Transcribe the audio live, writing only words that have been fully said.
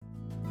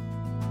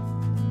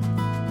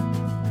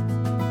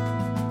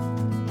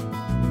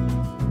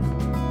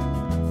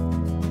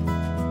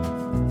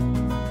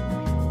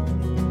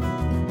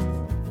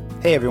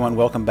Hey everyone,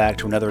 welcome back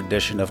to another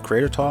edition of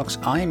Creator Talks.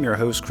 I am your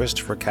host,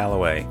 Christopher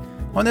Calloway.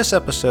 On this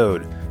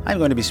episode, I'm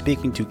going to be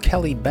speaking to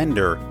Kelly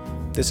Bender.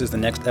 This is the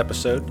next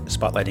episode,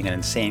 spotlighting an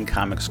insane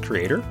comics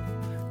creator.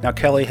 Now,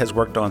 Kelly has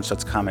worked on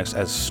such comics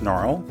as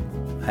Snarl,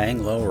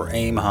 Hang Low or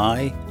Aim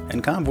High,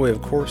 and Convoy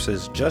of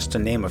Corpses, just to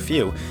name a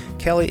few.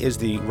 Kelly is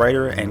the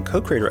writer and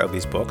co-creator of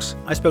these books.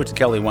 I spoke to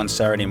Kelly one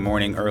Saturday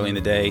morning early in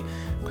the day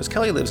because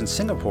Kelly lives in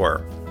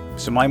Singapore.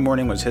 So my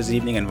morning was his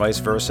evening and vice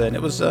versa, and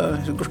it was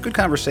a good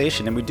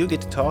conversation, and we do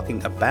get to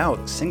talking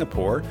about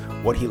Singapore,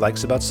 what he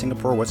likes about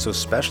Singapore, what's so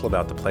special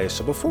about the place.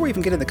 So before we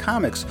even get into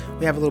comics,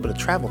 we have a little bit of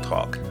travel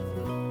talk.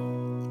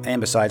 And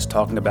besides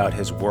talking about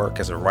his work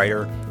as a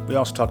writer, we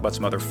also talk about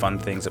some other fun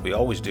things that we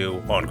always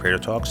do on Creator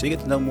Talk, so you get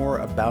to know more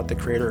about the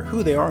creator,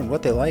 who they are and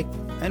what they like,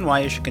 and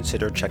why you should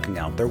consider checking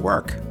out their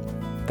work.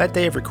 That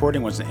day of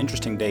recording was an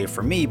interesting day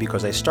for me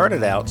because I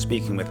started out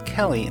speaking with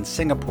Kelly in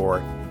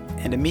Singapore,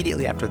 and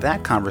immediately after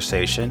that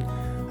conversation,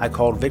 I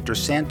called Victor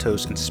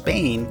Santos in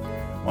Spain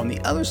on the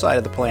other side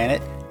of the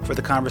planet for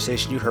the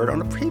conversation you heard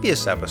on a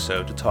previous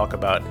episode to talk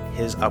about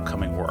his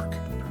upcoming work.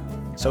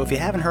 So if you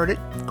haven't heard it,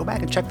 go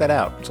back and check that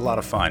out. It's a lot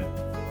of fun.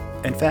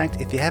 In fact,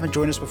 if you haven't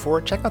joined us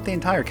before, check out the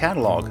entire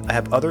catalog. I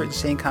have other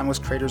insane comics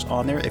creators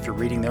on there if you're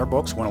reading their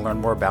books, want to learn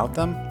more about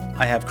them.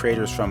 I have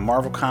creators from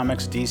Marvel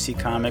Comics, DC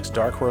Comics,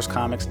 Dark Horse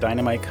Comics,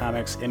 Dynamite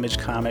Comics, Image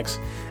Comics,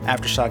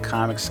 Aftershock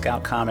Comics,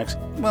 Scout Comics.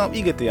 Well,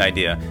 you get the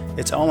idea.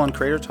 It's all on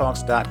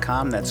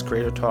CreatorTalks.com. That's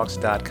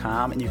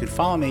CreatorTalks.com. And you can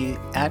follow me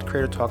at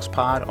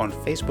CreatorTalksPod on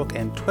Facebook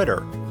and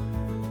Twitter.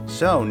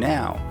 So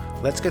now,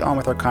 let's get on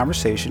with our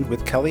conversation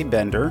with Kelly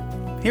Bender,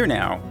 here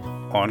now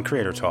on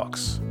Creator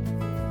Talks.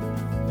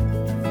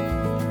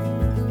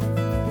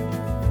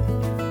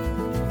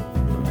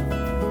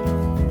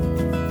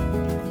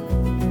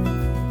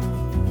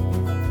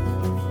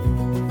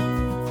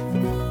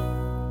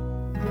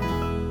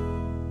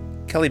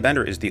 Kelly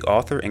Bender is the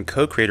author and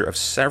co-creator of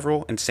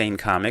several insane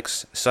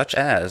comics, such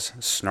as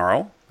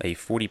Snarl, a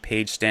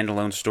 40-page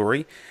standalone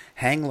story,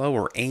 Hang Low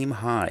or Aim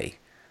High,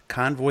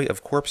 Convoy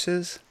of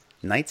Corpses,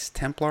 Knights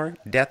Templar,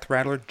 Death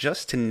Rattler,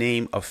 just to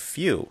name a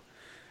few.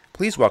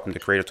 Please welcome to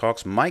Creator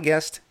Talks my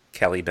guest,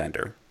 Kelly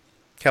Bender.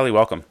 Kelly,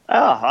 welcome. Oh,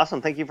 awesome.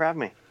 Thank you for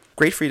having me.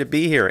 Great for you to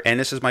be here, and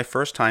this is my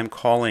first time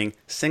calling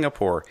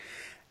Singapore,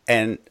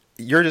 and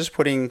you're just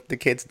putting the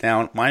kids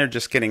down. Mine are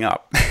just getting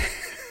up.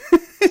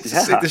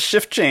 It's like the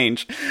shift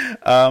change.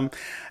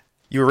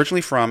 You were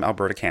originally from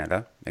Alberta,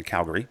 Canada, in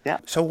Calgary. Yeah.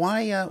 So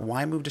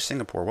why move to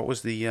Singapore? What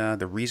was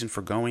the reason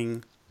for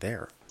going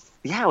there?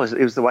 Yeah, it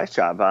was the wife's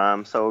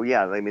job. So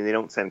yeah, I mean, they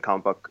don't send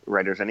comic book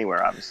writers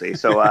anywhere, obviously.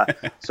 So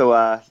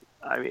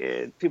I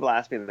mean, people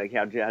ask me like,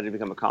 how'd you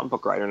become a comic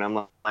book writer? And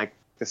I'm like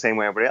the same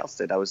way everybody else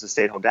did. I was a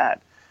stay-at-home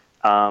dad.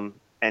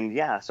 And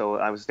yeah, so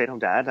I was a stay-at-home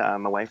dad.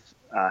 My wife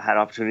had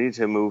opportunity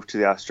to move to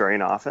the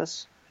Australian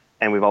office.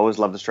 And we've always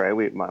loved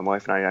Australia. My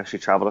wife and I actually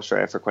traveled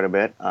Australia for quite a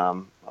bit,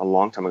 a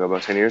long time ago,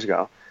 about 10 years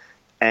ago.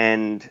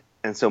 And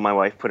so my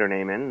wife put her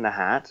name in the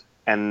hat,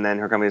 and then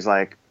her company's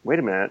like, wait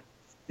a minute,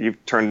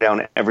 you've turned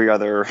down every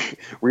other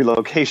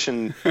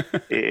relocation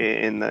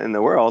in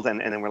the world.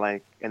 And then we're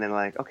like,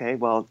 okay,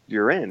 well,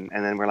 you're in.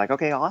 And then we're like,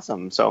 okay,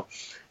 awesome. So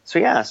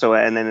yeah. So,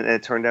 and then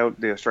it turned out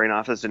the Australian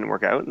office didn't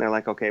work out. And they're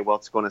like, okay, well,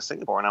 it's going to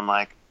Singapore. And I'm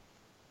like,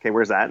 okay,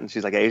 where's that? And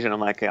she's like, Asia. And I'm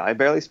like, I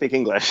barely speak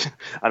English.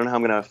 I don't know how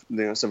I'm going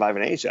to survive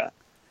in Asia.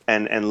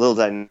 And little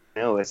did I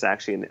know, it's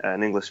actually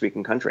an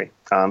English-speaking country.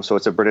 So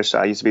it's a British,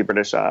 used to be a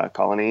British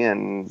colony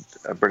and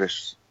a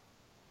British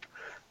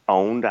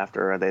owned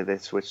after they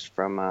switched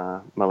from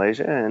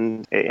Malaysia.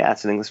 And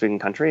it's an English-speaking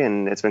country,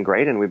 and it's been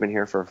great. And we've been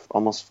here for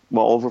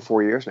over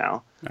 4 years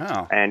now.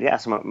 Oh. And yeah,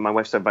 so my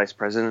wife's the vice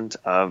president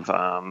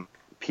of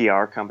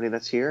PR company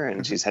that's here,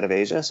 and she's head of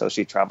Asia, so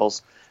she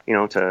travels,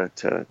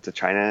 to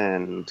China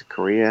and to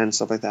Korea and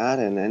stuff like that,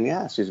 and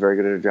yeah, she's very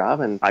good at her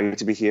job, and I get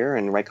to be here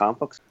and write comic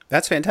books.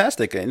 That's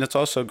fantastic, and it's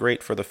also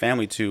great for the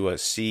family to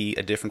see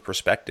a different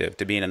perspective,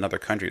 to be in another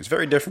country. It's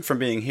very different from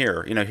being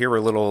here. Here we're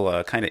a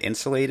little kind of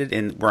insulated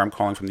in where I'm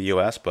calling from the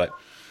U.S., but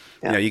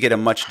you get a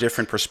much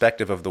different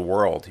perspective of the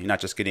world. You're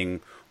not just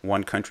getting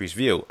one country's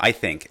view, I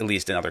think, at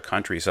least in other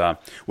countries.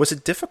 Was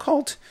it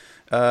difficult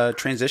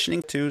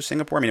transitioning to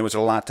Singapore? I mean, was it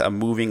a lot of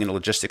moving and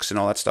logistics and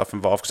all that stuff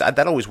involved? Because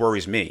that always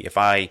worries me. If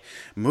I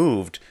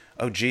moved,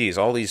 oh geez,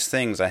 all these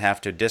things I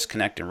have to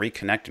disconnect and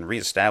reconnect and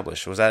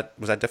reestablish. Was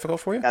that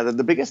difficult for you? Yeah,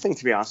 the biggest thing,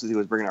 to be honest with you,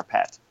 was bringing our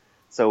pet.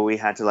 So we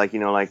had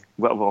to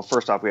well,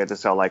 first off, we had to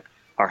sell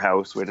our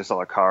house, we had to sell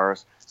our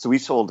cars. So we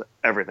sold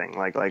everything.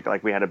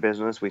 Like we had a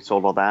business, we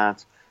sold all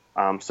that.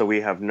 So we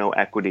have no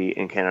equity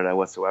in Canada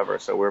whatsoever.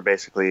 So we're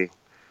basically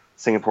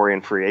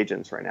Singaporean free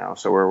agents right now.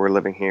 So we're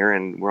living here,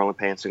 and we're only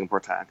paying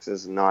Singapore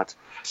taxes and not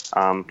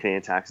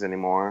Canadian taxes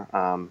anymore.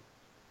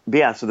 But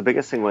yeah, so the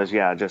biggest thing was,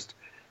 just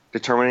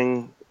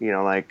determining,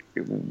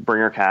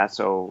 bring our cat.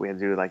 So we had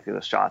to do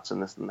the shots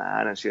and this and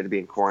that, and she had to be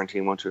in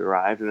quarantine once we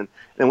arrived. And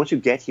then once you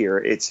get here,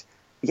 it's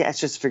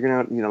just figuring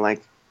out,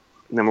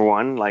 number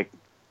one,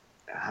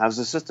 how's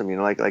the system,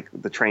 like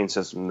the train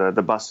system,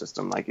 the bus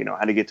system, like,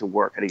 how do you get to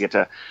work, how do you get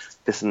to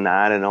this and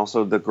that, and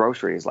also the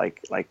groceries,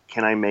 like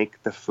can I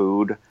make the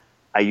food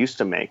I used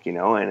to make,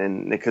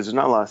 and because there's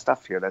not a lot of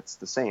stuff here that's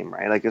the same,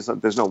 right? Like there's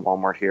no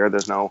Walmart here,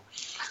 there's no,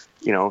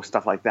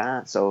 stuff like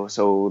that.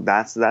 So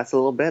that's a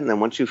little bit, and then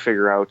once you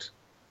figure out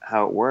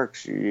how it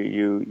works,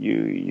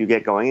 you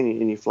get going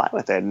and you fly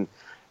with it,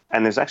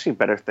 and there's actually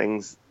better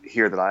things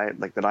here that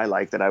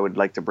I would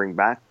like to bring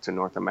back to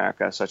North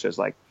America, such as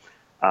like,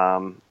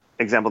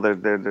 example,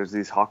 there's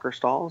these hawker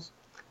stalls,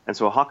 and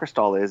so a hawker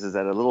stall is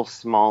that a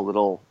small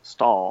little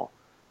stall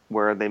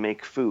where they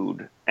make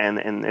food,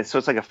 and so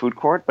it's like a food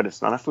court, but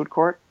it's not a food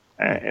court,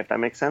 if that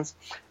makes sense.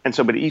 And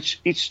so, but each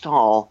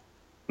stall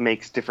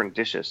makes different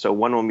dishes. So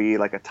one will be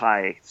like a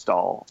Thai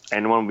stall,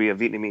 and one will be a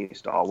Vietnamese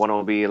stall. One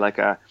will be like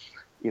a,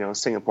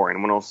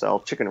 Singaporean. One will sell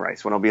chicken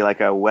rice. One will be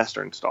like a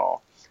Western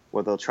stall,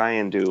 where they'll try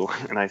and do,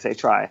 and I say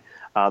try,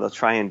 they'll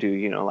try and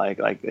do,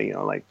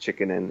 like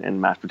chicken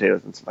and mashed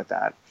potatoes and stuff like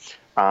that.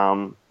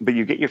 But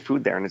you get your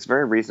food there, and it's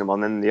very reasonable.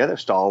 And then the other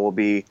stall will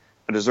be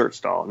a dessert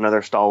stall.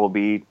 Another stall will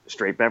be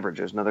straight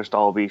beverages. Another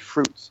stall will be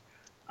fruits.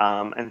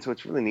 And so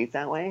it's really neat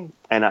that way.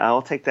 And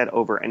I'll take that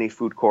over any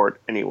food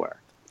court anywhere.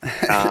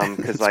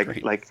 Because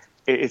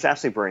it's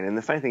absolutely brilliant. And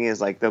the funny thing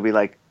is, like, there'll be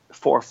like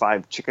 4 or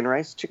 5 chicken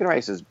rice. Chicken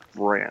rice is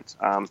brilliant.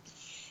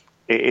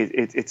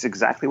 It's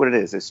exactly what it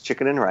is. It's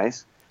chicken and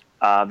rice.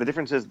 The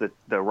difference is that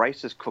the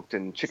rice is cooked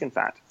in chicken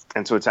fat,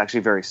 and so it's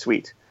actually very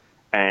sweet.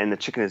 And the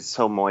chicken is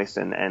so moist,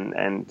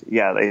 and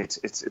yeah,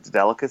 it's a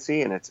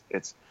delicacy, and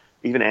it's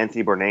even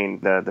Anthony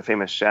Bourdain, the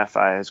famous chef,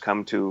 has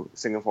come to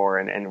Singapore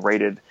and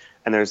rated.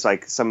 And there's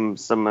like some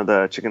of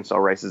the chicken stall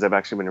rices have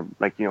actually been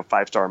like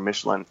 5-star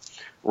Michelin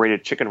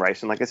rated chicken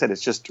rice. And like I said,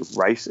 it's just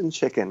rice and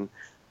chicken,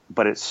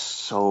 but it's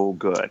so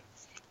good.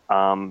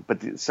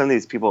 But some of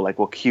these people like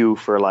will queue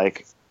for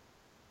like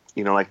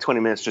 20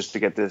 minutes just to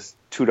get this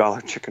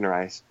 $2 chicken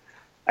rice,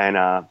 and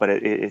but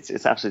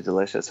it's absolutely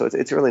delicious. So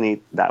it's really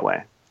neat that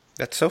way.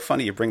 That's so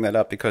funny you bring that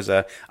up, because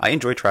I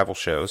enjoy travel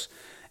shows.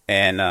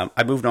 And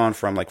I moved on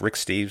from like Rick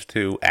Steves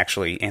to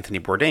actually Anthony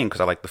Bourdain,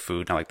 because I like the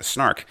food and I like the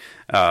snark.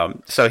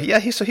 So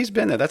he's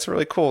been there. That's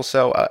really cool.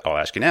 So I'll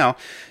ask you now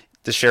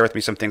to share with me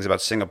some things about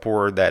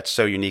Singapore that's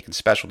so unique and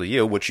special to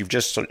you, which you've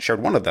just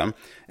shared one of them,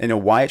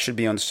 and why it should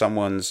be on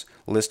someone's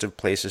list of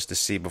places to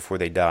see before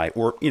they die,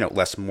 or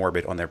less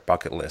morbid, on their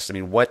bucket list. I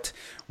mean, what's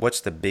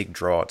the big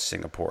draw at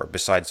Singapore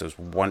besides those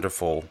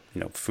wonderful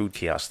food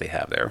kiosks they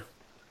have there?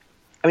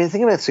 I mean, the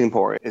thing about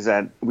Singapore is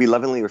that we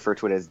lovingly refer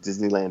to it as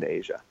Disneyland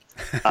Asia.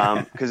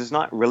 Because it's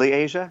not really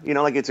Asia,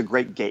 like it's a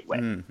great gateway,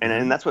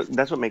 and that's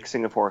what makes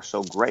Singapore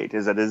so great,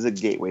 is that it is a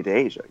gateway to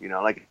Asia.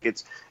 Like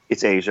it's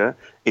Asia,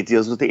 it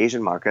deals with the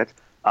Asian market,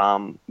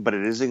 but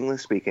it is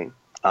English speaking.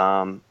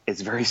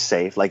 It's very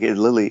safe. Like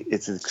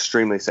it's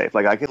extremely safe.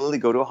 Like I can literally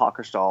go to a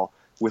hawker stall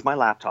with my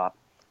laptop,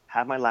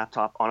 have my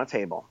laptop on a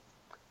table,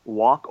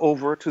 walk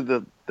over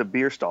to the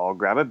beer stall,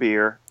 grab a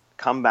beer,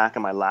 come back,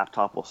 and my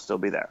laptop will still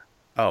be there.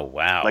 Oh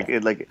wow!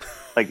 It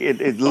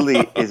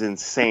literally is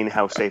insane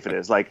how safe it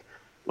is.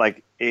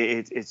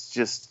 It's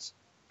just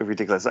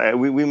ridiculous.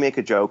 We make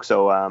a joke.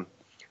 So I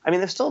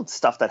mean, there's still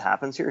stuff that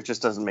happens here. It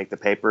just doesn't make the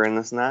paper and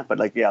this and that. But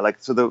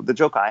so the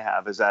joke I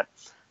have is that,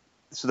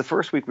 so the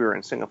first week we were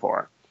in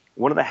Singapore,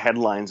 one of the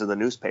headlines of the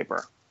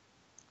newspaper,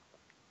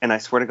 and I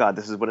swear to God,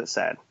 this is what it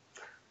said: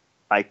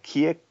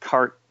 IKEA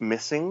cart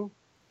missing,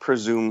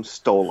 presumed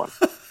stolen.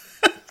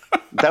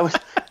 That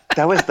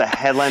was the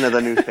headline of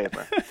the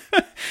newspaper.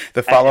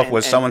 The follow-up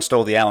was someone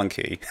stole the Allen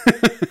key.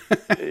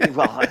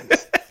 Well,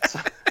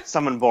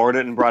 someone borrowed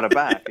it and brought it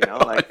back.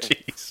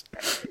 Jeez.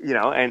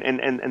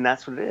 And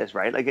that's what it is,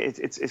 right? Like it's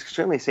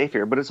extremely safe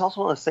here, but it's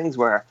also one of those things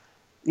where,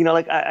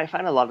 I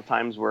find a lot of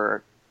times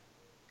where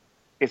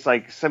it's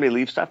like somebody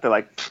leaves stuff, they're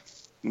like,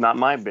 not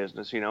my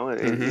business, they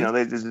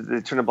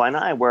turn a blind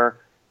eye. Where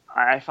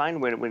I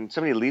find when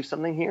somebody leaves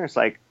something here, it's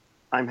like,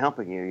 I'm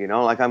helping you,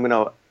 like I'm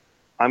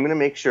gonna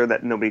make sure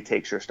that nobody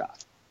takes your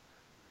stuff.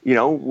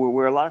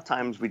 Where a lot of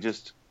times we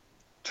just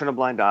turn a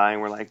blind eye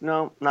and we're like,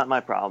 no, not my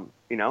problem,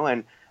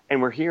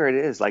 and we're here. It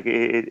is like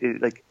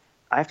like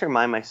I have to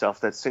remind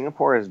myself that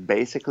Singapore is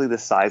basically the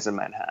size of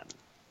Manhattan.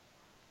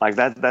 Like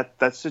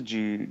that's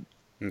the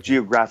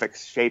geographic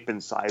shape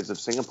and size of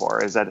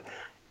Singapore, is that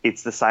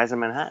it's the size of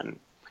Manhattan,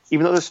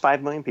 even though there's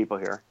 5 million people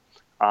here.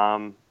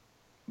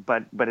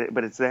 But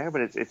it's there,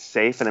 but it's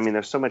safe, and I mean,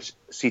 there's so much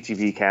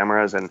CCTV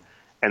cameras and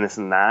this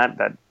and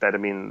that I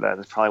mean,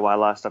 that's probably why a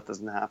lot of stuff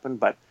doesn't happen,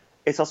 but.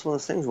 It's also one of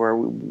those things where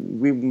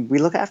we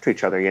look after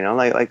each other,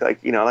 like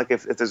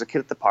if there's a kid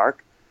at the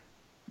park,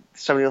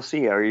 somebody will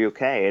see, are you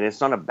okay? And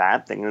it's not a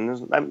bad thing.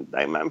 And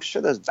I'm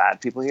sure there's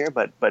bad people here,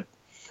 but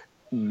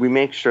we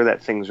make sure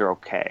that things are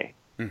okay.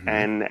 Mm-hmm.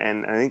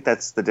 And I think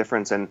that's the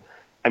difference. And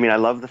I mean, I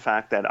love the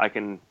fact that I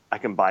can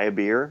buy a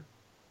beer,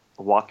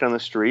 walk down the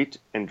street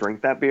and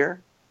drink that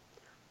beer.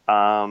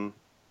 My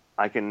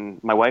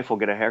wife will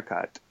get a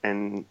haircut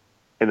in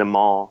the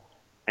mall,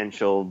 and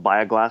she'll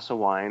buy a glass of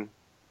wine,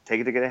 take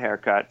it to get a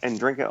haircut, and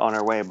drink it on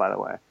her way, by the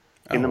way,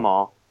 in the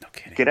mall. No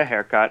kidding. Get a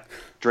haircut,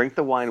 drink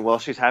the wine while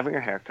she's having her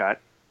haircut,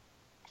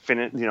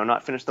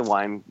 not finish the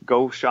wine,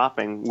 go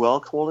shopping while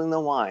holding the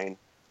wine,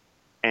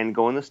 and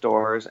go in the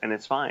stores, and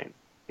it's fine,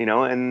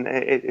 and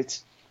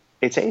it's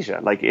Asia.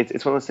 Like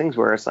it's one of those things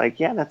where it's like,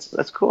 yeah,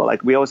 that's cool.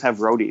 Like we always have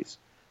roadies,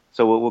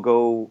 so we'll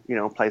go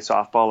play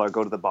softball or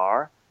go to the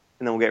bar,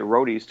 and then we'll get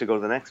roadies to go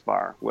to the next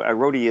bar. A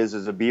roadie is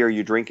a beer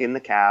you drink in the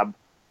cab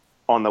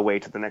on the way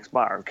to the next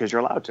bar because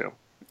you're allowed to.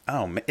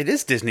 Oh, it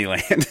is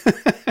Disneyland.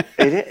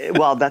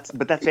 Well,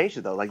 that's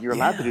Asia though. Like you're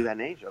allowed to do that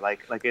in Asia.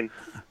 Like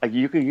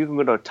you can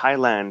go to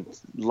Thailand,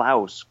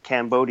 Laos,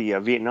 Cambodia,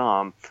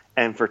 Vietnam,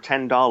 and for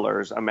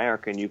 $10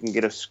 American, you can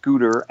get a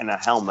scooter and a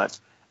helmet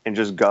and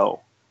just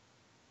go.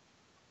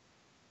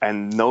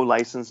 And no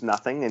license,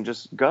 nothing, and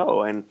just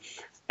go. And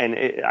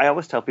I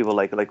always tell people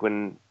like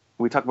when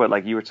we talk about,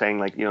 like you were saying,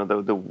 like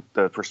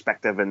the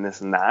perspective and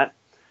this and that.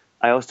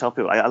 I always tell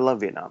people I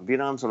love Vietnam.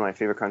 Vietnam's one of my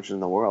favorite countries in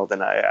the world,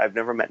 and I've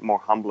never met more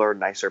humbler,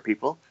 nicer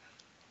people.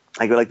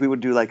 Like we would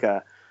do like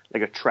a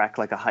trek,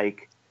 like a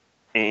hike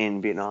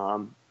in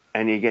Vietnam,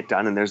 and you get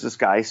done, and there's this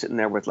guy sitting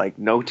there with like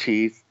no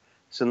teeth,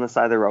 sitting on the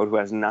side of the road who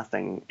has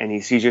nothing, and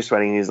he sees you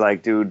sweating, and he's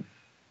like, dude,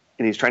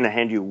 and he's trying to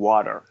hand you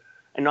water,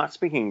 and not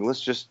speaking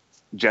English, just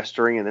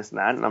gesturing and this and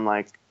that, and I'm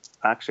like,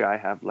 actually, I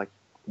have like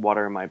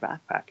water in my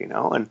backpack,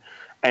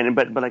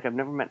 but like I've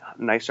never met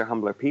nicer,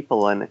 humbler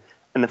people, and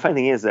the funny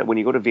thing is that when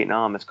you go to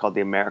Vietnam, it's called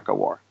the America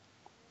War,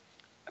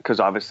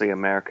 because obviously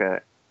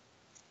America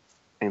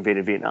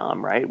invaded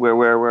Vietnam, right? Where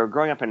we're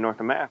growing up in North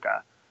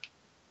America,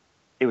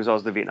 it was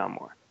always the Vietnam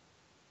War.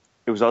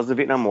 It was always the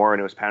Vietnam War, and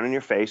it was pounding in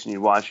your face, and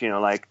you'd watch,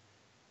 like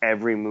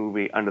every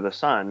movie under the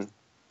sun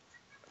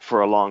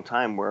for a long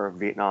time where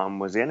Vietnam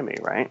was the enemy,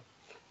 right?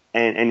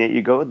 And yet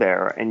you go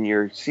there, and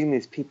you're seeing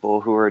these people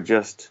who are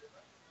just,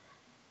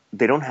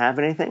 they don't have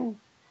anything,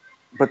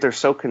 but they're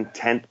so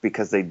content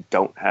because they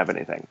don't have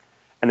anything.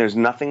 And there's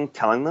nothing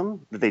telling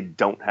them that they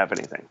don't have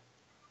anything,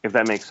 if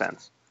that makes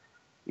sense.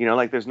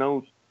 Like there's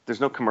no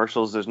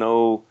commercials, there's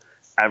no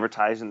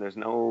advertising, there's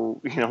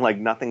no, like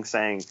nothing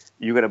saying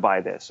you got to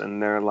buy this.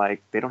 And they're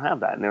like, they don't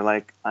have that. And they're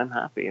like, I'm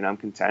happy and I'm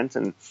content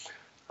and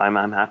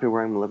I'm happy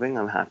where I'm living.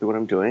 I'm happy what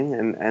I'm doing.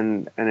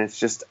 And it's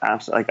just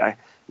absolutely like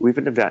we've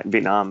been to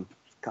Vietnam,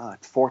 God,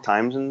 4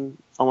 times in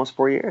almost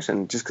 4 years.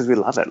 And just because we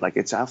love it, like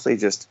it's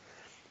absolutely just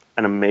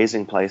an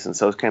amazing place. And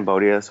so is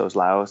Cambodia, so is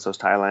Laos, so is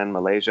Thailand,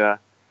 Malaysia.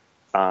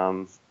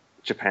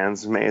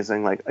 Japan's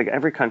amazing. Like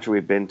every country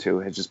we've been to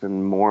has just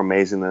been more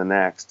amazing than the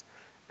next,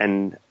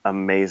 and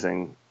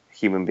amazing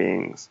human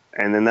beings.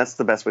 And then that's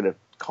the best way to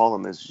call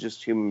them, is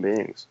just human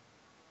beings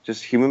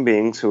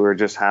who are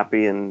just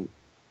happy and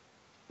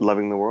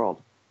loving the world.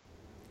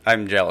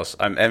 I'm jealous.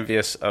 I'm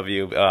envious of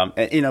you.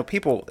 And,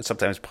 people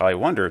sometimes probably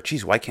wonder,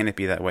 geez, why can't it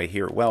be that way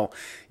here? Well,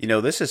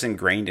 this is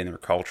ingrained in their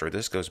culture.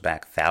 This goes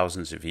back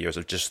thousands of years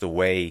of just the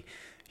way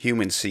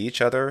humans see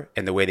each other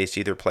and the way they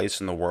see their place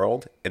in the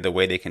world and the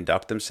way they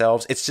conduct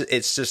themselves. It's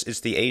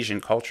the Asian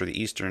culture, the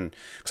Eastern,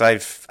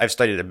 because I've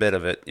studied a bit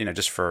of it,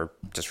 just for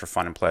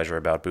fun and pleasure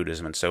about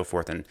Buddhism and so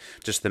forth, and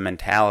just the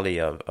mentality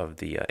of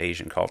the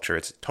Asian culture.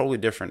 It's totally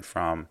different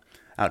from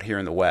out here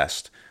in the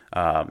West.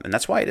 And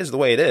that's why it is the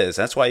way it is.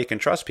 That's why you can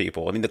trust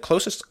people. I mean, the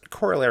closest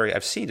corollary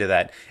I've seen to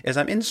that is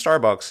I'm in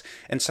Starbucks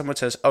and someone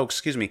says, oh,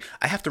 excuse me,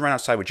 I have to run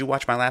outside. Would you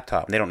watch my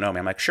laptop? And they don't know me.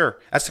 I'm like, sure.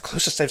 That's the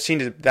closest I've seen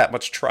to that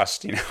much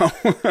trust,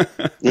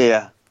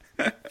 Yeah.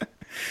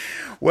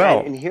 Well,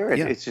 and here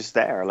it's just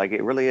there. Like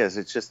it really is.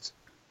 It's just,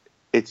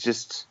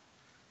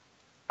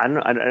 I don't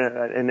know.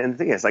 And the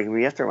thing is, like,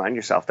 you have to remind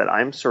yourself that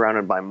I'm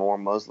surrounded by more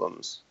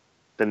Muslims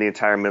than the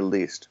entire Middle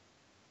East.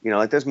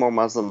 Like there's more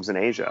Muslims in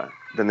Asia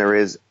than there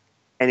is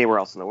anywhere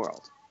else in the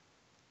world,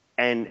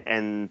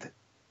 and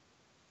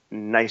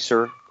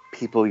nicer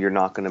people you're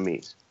not going to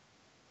meet,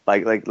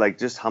 like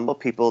just humble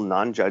people,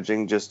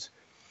 non-judging, just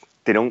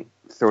they don't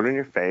throw it in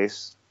your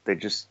face, they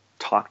just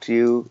talk to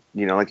you,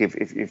 like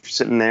if you're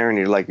sitting there and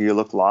you're like, you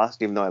look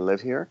lost even though I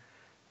live here,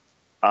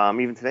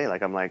 even today,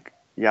 like I'm like,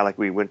 yeah, like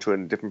we went to a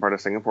different part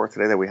of Singapore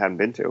today that we hadn't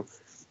been to,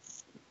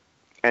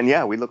 and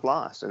yeah, we look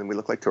lost and we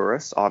look like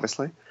tourists,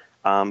 obviously,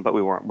 but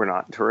we're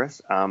not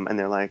tourists, and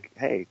they're like,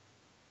 hey,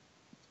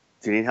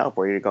 do you need help?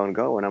 Where are you going to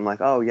go? And I'm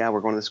like, oh, yeah,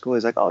 we're going to the school.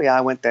 He's like, oh, yeah,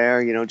 I went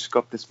there, just go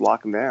up this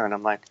block and there. And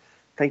I'm like,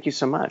 thank you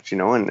so much, and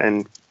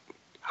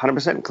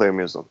 100% clear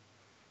Muslim,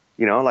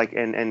 like,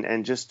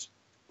 and just,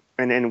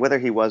 and whether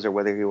he was or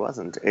whether he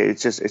wasn't,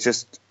 it's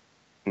just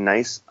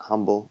nice,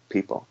 humble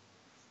people.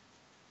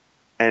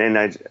 And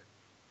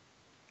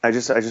I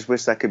just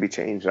wish that could be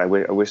changed. I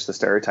wish the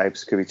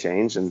stereotypes could be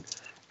changed. And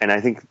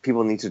I think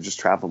people need to just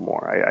travel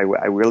more.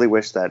 I really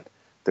wish that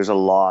there's a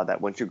law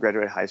that once you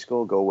graduate high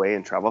school, go away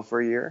and travel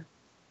for a year,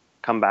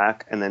 come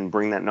back, and then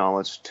bring that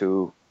knowledge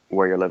to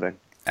where you're living.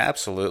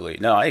 Absolutely.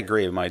 No, I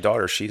agree. My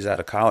daughter, she's out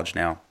of college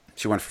now.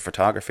 She went for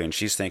photography, and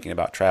she's thinking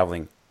about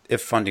traveling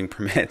if funding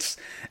permits,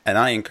 and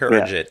I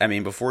encourage it. I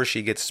mean, before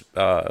she gets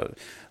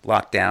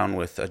locked down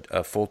with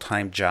a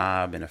full-time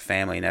job and a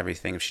family and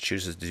everything, if she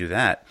chooses to do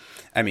that,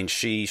 I mean,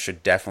 she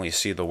should definitely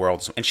see the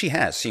world. And she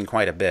has seen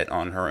quite a bit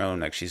on her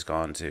own. Like, she's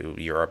gone to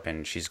Europe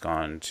and she's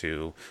gone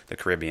to the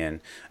Caribbean.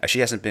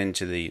 She hasn't been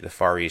to the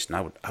Far East,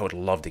 and I would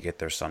love to get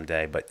there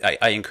someday. But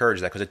I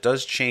encourage that because it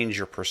does change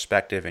your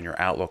perspective and your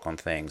outlook on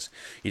things.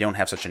 You don't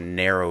have such a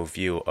narrow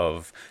view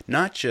of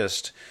not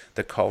just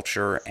the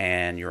culture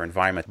and your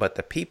environment, but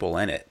the people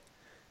in it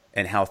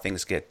and how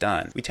things get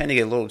done. We tend to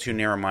get a little too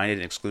narrow-minded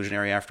and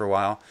exclusionary after a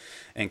while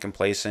and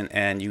complacent,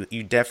 and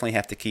you definitely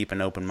have to keep an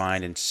open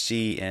mind and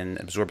see and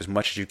absorb as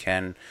much as you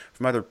can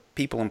from other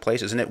people and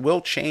places. And it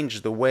will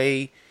change the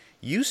way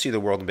you see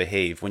the world and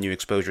behave when you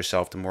expose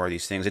yourself to more of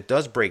these things. It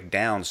does break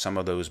down some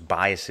of those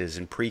biases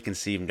and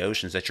preconceived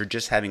notions that you're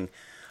just having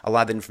a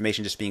lot of the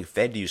information just being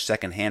fed to you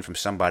secondhand from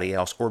somebody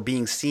else, or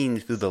being seen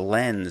through the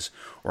lens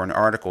or an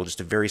article,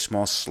 just a very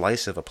small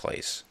slice of a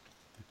place.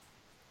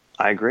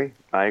 I agree.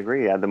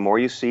 Yeah, the more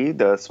you see,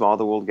 the smaller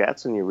the world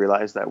gets, and you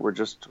realize that we're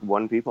just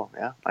one people.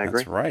 Yeah, I agree.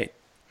 That's right.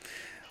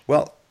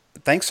 Well,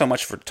 thanks so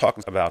much for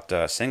talking about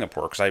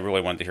Singapore, because I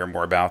really wanted to hear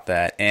more about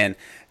that. And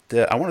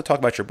I want to talk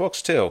about your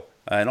books, too.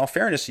 In all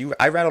fairness,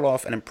 I rattled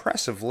off an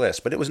impressive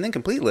list, but it was an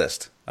incomplete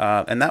list.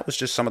 And that was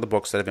just some of the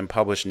books that have been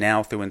published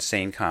now through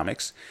Insane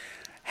Comics.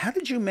 How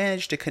did you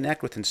manage to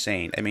connect with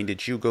Insane? I mean,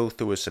 did you go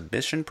through a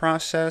submission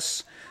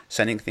process,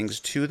 sending things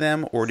to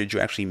them, or did you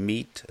actually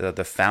meet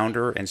the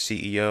founder and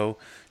CEO,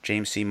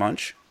 James C.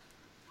 Munch?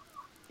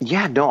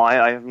 Yeah, no,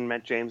 I haven't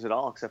met James at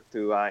all except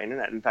through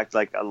internet. In fact,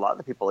 like a lot of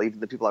the people, even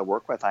the people I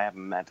work with, I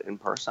haven't met in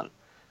person.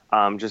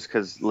 Just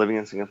because living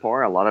in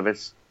Singapore, a lot of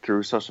it's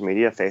through social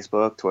media,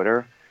 Facebook,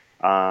 Twitter,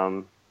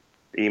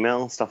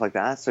 email, stuff like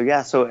that. So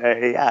yeah,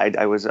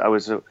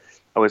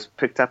 I was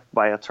picked up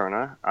by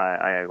Eterna.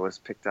 I was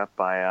picked up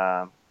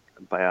by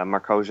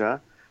Marcosia,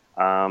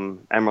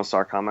 Emerald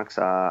Star Comics.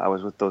 I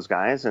was with those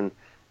guys, and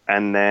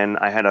then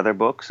I had other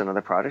books and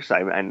other projects.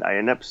 I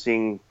ended up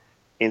seeing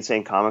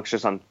Insane Comics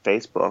just on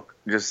Facebook,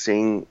 just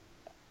seeing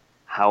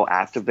how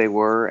active they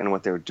were and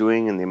what they were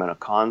doing and the amount of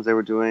cons they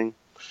were doing,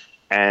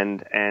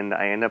 and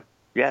I ended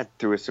up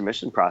through a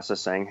submission process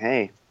saying,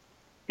 hey,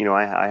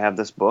 I have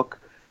this book,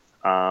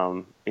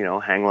 Hang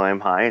Low I'm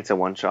High. It's a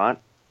one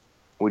shot.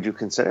 Would you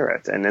consider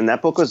it? And then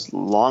that book was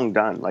long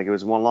done. Like, it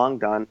was long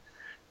done.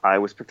 I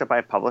was picked up by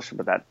a publisher,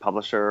 but that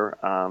publisher,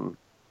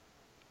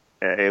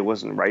 it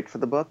wasn't right for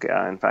the book.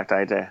 In fact,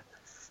 there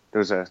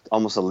was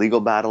almost a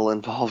legal battle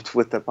involved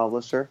with the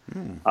publisher.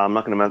 I'm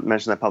not going to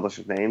mention that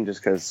publisher's name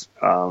just because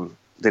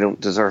they don't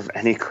deserve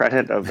any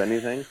credit of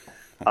anything,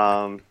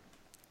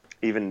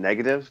 even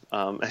negative,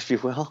 if you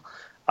will.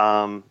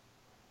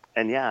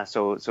 And yeah,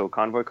 so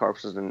Convoy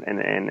Corpses and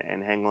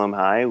Hang Low I'm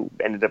High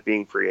ended up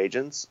being free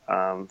agents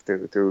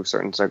through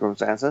certain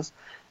circumstances.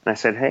 And I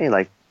said, hey,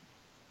 like,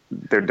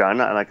 they're done.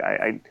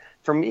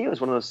 For me, it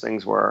was one of those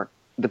things where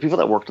the people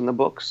that worked on the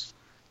books,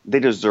 they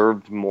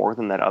deserved more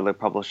than that other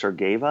publisher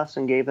gave us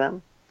and gave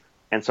them.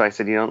 And so I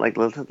said,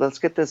 let's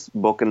get this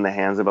book in the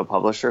hands of a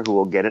publisher who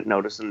will get it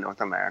noticed in North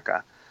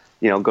America.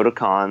 Go to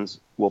cons,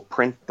 we'll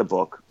print the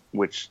book,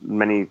 which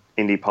many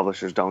indie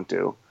publishers don't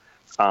do.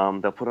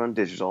 They'll put it on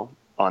digital,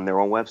 on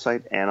their own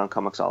website and on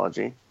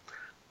Comixology.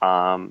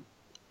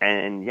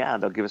 And yeah,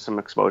 they'll give us some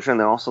exposure. And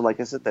they're also, like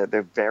I said,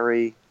 they're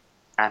very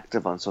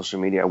active on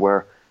social media,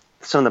 where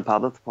some of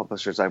the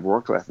publishers I've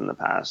worked with in the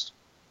past,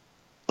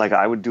 like,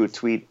 I would do a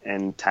tweet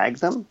and tag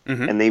them,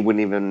 and they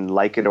wouldn't even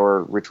like it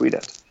or retweet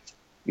it.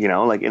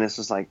 And it's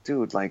just like,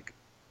 dude, like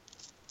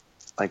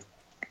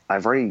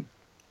I've already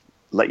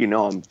let you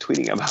know I'm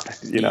tweeting about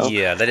it,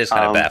 Yeah, that is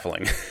kind of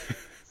baffling.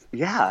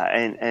 Yeah,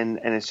 and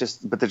it's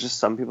just, but there's just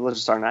some people that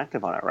just aren't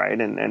active on it, right?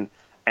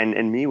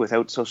 And me,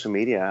 without social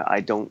media,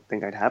 I don't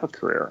think I'd have a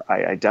career.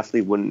 I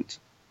definitely wouldn't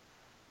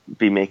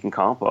be making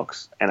comic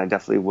books, and I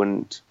definitely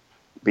wouldn't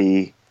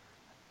be.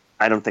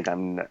 I don't think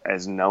I'm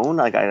as known.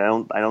 Like, I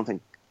don't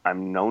think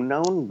I'm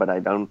known, but I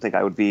don't think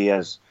I would be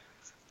as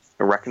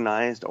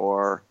recognized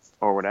or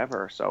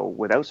whatever. So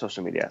without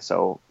social media,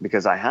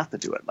 because I have to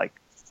do it. Like,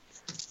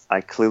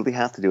 I clearly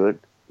have to do it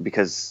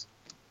because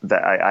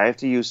I have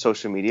to use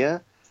social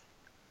media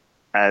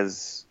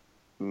as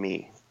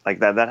me. Like,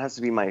 that has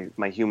to be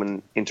my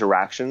human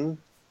interaction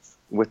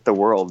with the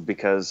world,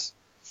 because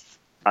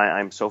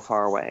I'm so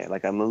far away.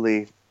 Like, I'm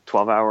literally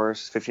 12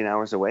 hours, 15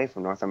 hours away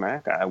from North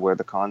America, where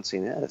the con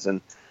scene is.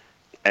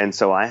 And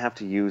so I have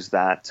to use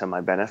that to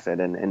my benefit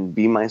and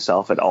be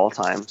myself at all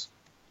times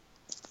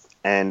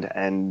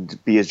and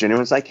be as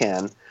genuine as I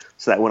can,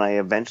 so that when I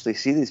eventually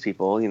see these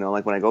people,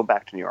 like when I go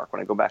back to New York,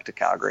 when I go back to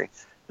Calgary,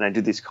 and I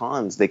do these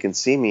cons, they can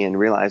see me and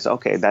realize,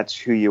 okay, that's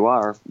who you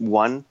are.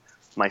 One,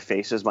 my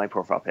face is my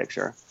profile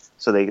picture,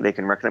 so they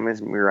can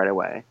recognize me right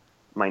away.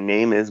 My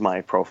name is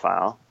my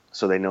profile,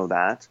 so they know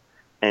that.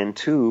 And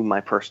two,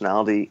 my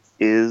personality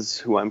is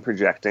who I'm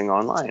projecting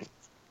online.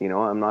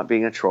 I'm not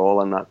being a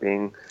troll. I'm not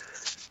being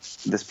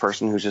this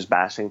person who's just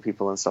bashing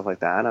people and stuff like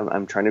that.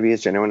 I'm trying to be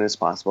as genuine as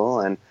possible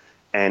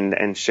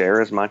and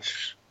share as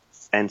much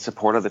and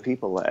support other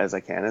people as I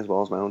can, as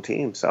well as my own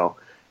team. So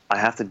I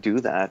have to do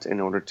that in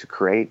order to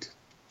create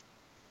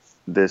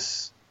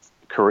this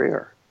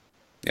career.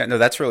 Yeah, no,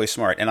 that's really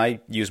smart. And I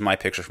use my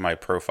picture for my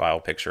profile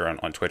picture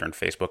on Twitter and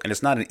Facebook. And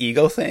it's not an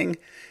ego thing.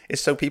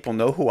 It's so people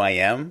know who I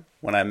am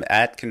when I'm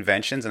at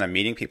conventions and I'm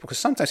meeting people. Because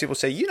sometimes people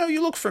say,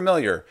 you look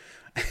familiar.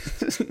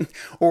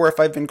 Or if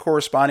I've been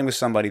corresponding with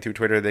somebody through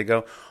Twitter, they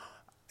go,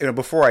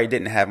 before I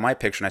didn't have my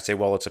picture, and I say,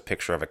 well, it's a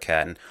picture of a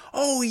cat. And,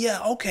 oh,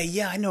 yeah, okay,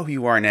 yeah, I know who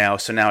you are now.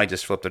 So now I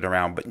just flipped it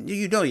around. But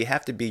you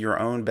have to be your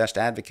own best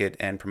advocate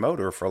and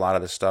promoter for a lot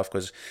of this stuff,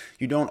 because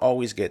you don't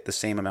always get the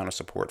same amount of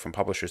support from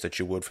publishers that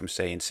you would from,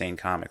 say, Insane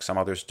Comics. Some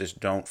others just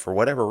don't, for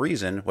whatever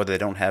reason, whether they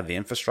don't have the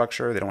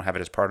infrastructure, they don't have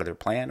it as part of their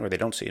plan, or they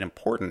don't see it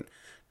important,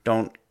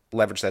 don't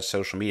leverage that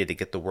social media to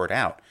get the word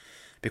out.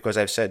 Because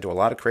I've said to a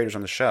lot of creators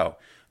on the show,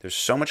 there's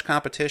so much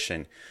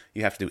competition,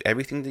 you have to do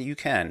everything that you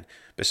can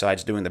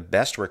besides doing the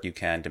best work you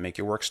can to make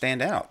your work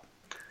stand out.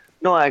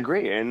 No, I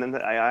agree. And then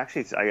I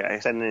said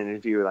in an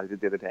interview I did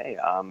the other day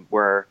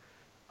where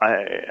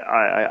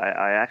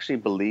I actually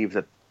believe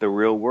that the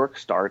real work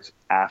starts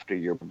after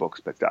your book's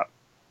picked up.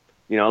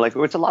 Like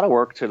it's a lot of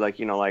work to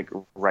like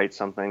write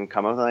something,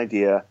 come up with an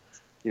idea,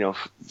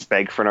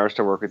 beg for an artist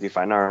to work with you,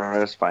 find an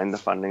artist, find the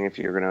funding if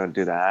you're going to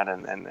do that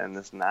and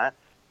this and that.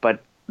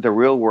 But the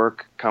real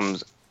work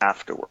comes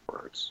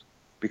afterwards,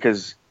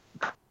 because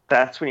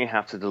that's when you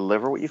have to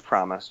deliver what you've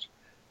promised.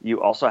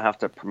 You also have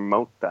to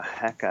promote the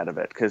heck out of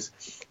it, because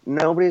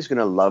nobody's going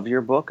to love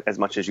your book as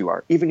much as you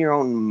are. Even your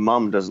own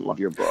mom doesn't love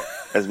your book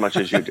as much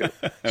as you do.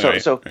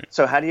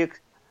 So how do you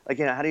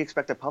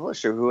expect a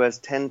publisher who has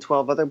 10,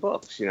 12 other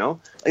books,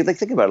 Like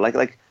think about it.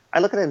 Like I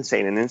look at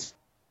Insane, and it's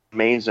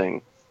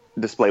amazing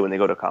display when they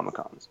go to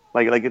Comic-Cons.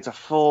 Like it's a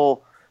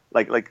full,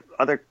 like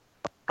other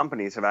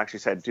companies have actually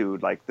said,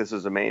 dude, like this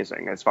is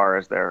amazing as far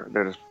as their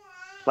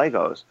display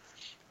goes.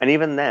 And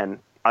even then,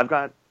 I've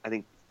got, I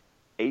think,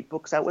 8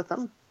 books out with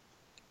them.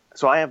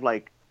 So I have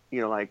like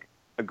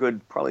a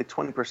good probably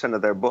 20%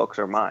 of their books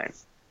are mine.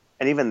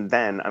 And even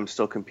then, I'm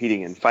still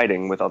competing and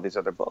fighting with all these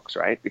other books,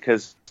 right?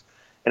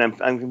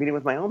 And I'm competing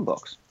with my own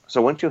books.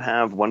 So once you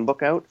have one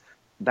book out,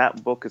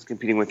 that book is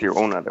competing with your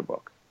own other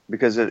book,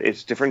 because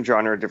it's different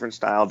genre, different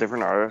style,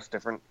 different artist,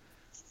 different,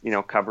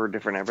 cover,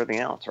 different everything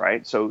else,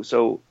 right?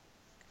 So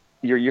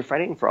you're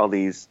fighting for all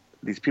these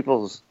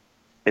people's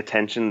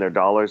attention, their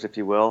dollars, if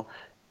you will,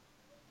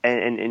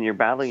 and you're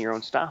battling your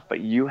own stuff. But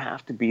you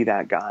have to be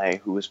that guy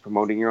who is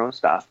promoting your own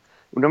stuff.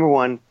 Number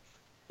one,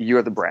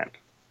 you're the brand.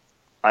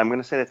 I'm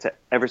going to say that to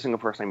every single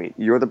person I meet.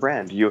 You're the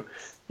brand.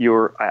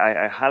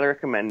 I highly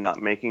recommend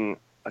not making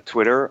a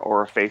Twitter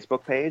or a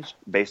Facebook page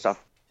based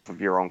off of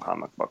your own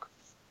comic book.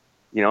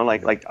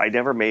 Like I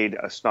never made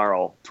a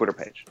Snarl Twitter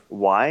page.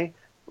 Why?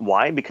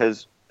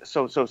 Because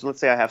so let's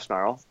say I have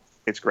Snarl.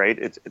 It's great.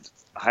 It's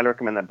I highly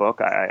recommend that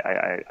book.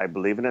 I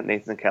believe in it.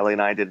 Nathan Kelly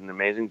and I did an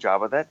amazing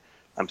job with it.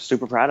 I'm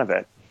super proud of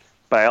it.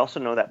 But I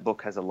also know that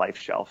book has a life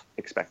shelf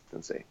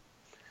expectancy.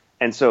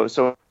 And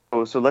so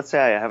let's say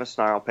I have a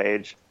Snarl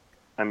page.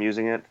 I'm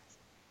using it.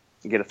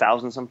 Get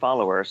 1,000 some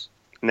followers.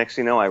 Next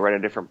thing you know, I write a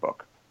different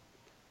book.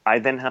 I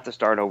then have to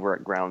start over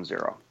at ground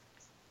zero,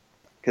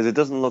 because it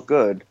doesn't look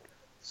good.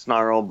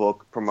 Snarl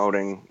book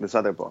promoting this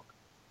other book.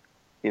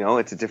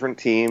 It's a different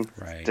team,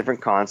 right,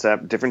 different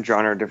concept, different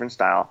genre, different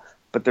style,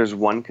 but there's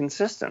one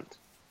consistent,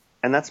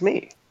 and that's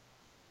me.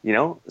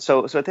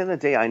 So at the end of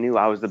the day, I knew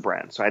I was the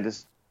brand. So I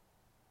just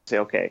say,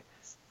 okay,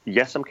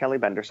 yes, I'm Kelly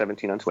Bender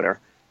 17 on Twitter,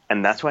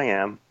 and that's who I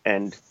am,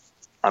 and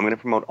I'm going to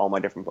promote all my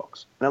different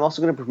books. And I'm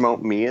also going to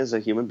promote me as a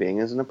human being,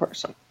 as a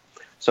person.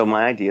 So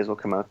my ideas will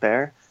come out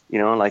there,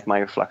 like my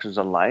reflections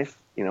on life,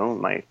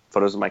 my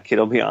photos of my kid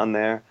will be on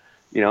there,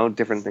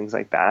 different things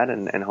like that,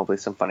 and hopefully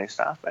some funny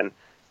stuff.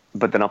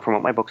 But then I'll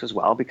promote my books as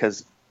well,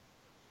 because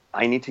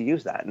I need to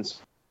use that. And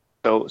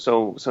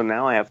so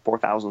now I have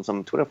 4,000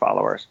 some Twitter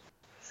followers.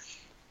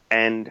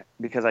 And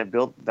because I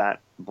built that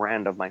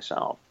brand of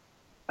myself,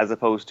 as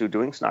opposed to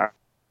doing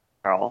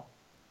Snarl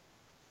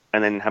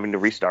and then having to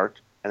restart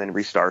and then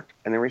restart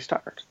and then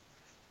restart.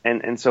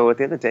 And so at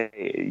the end of the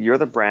day, you're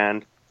the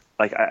brand.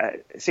 Like I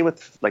see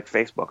with like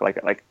Facebook,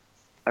 like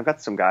I've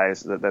got some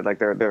guys that like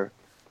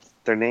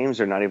their names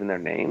are not even their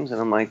names,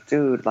 and I'm like,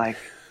 dude, like,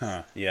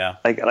 yeah,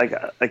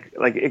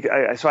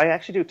 so I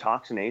actually do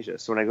talks in Asia.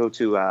 So when I go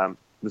to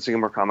the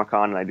Singapore Comic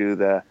Con, and I do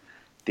the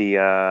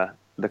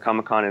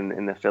Comic Con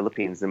in the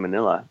Philippines, in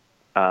Manila,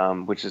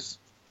 which is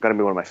got to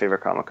be one of my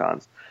favorite Comic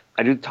Cons.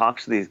 I do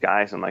talks to these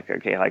guys. I'm like,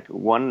 okay, like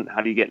one,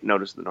 how do you get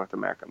noticed in the North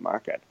American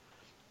market?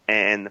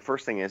 And the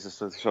first thing is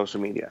social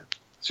media.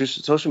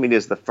 Social media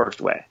is the first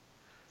way,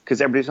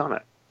 because everybody's on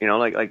it.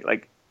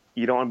 Like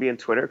you don't want to be on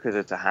Twitter because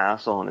it's a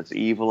hassle and it's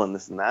evil and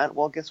this and that.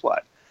 Well, guess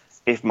what?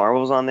 If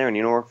Marvel's on there and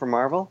you don't work for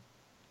Marvel,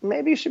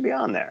 maybe you should be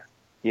on there.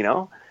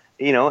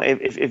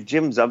 If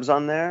Jim Zub's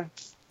on there,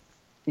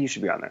 you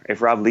should be on there.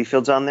 If Rob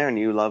Liefeld's on there and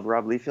you love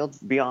Rob Liefeld,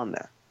 be on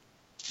there.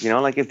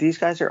 Like if these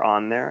guys are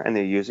on there and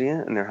they're using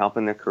it and they're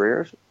helping their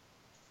careers,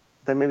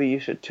 then maybe you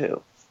should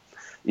too.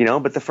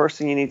 But the first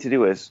thing you need to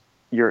do is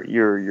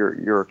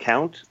your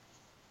account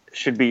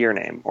should be your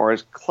name, or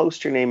as close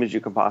to your name as you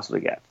can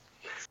possibly get.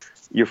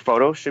 Your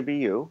photo should be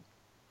you,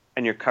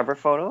 and your cover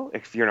photo,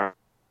 if you're an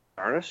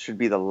artist, should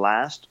be the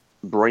last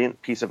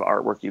brilliant piece of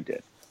artwork you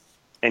did,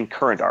 and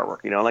current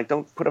artwork. You know, like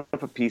don't put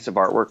up a piece of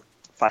artwork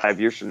 5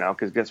 years from now,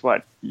 because guess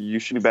what? You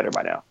should be better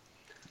by now.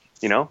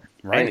 You know,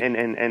 right?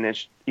 And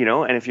it's, you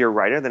know, and if you're a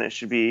writer, then it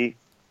should be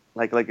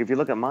like if you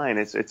look at mine,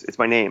 it's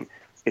my name.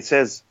 It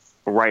says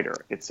writer.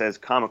 It says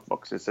comic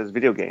books. It says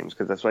video games,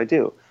 because that's what I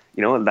do.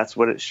 You know, and that's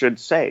what it should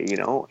say. You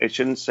know, it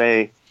shouldn't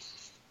say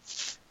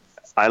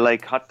I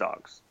like hot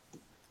dogs.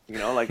 You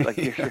know, like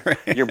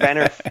your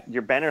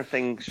banner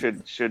thing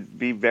should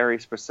be very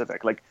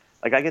specific. Like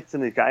I get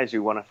some of these guys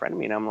who want to friend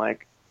me, and I'm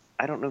like,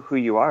 I don't know who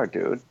you are,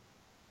 dude.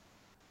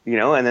 You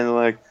know, and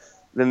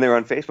then they're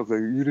on Facebook like,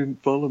 you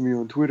didn't follow me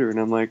on Twitter, and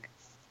I'm like,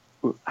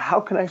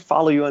 how can I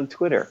follow you on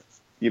Twitter?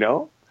 You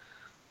know,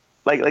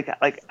 like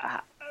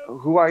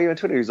who are you on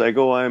Twitter? He's like,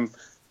 oh, I'm,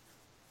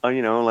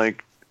 you know,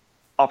 like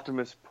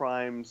Optimus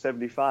Prime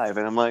 75,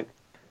 and I'm like,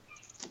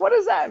 what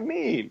does that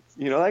mean?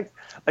 You know, like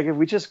if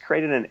we just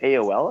created an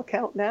AOL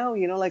account now,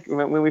 you know, like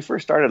when we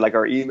first started, like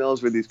our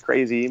emails were these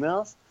crazy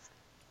emails.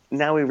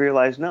 Now we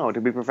realize, no,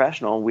 to be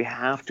professional, we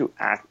have to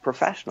act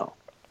professional.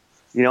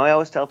 You know, I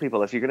always tell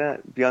people, if you're going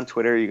to be on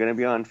Twitter, you're going to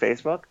be on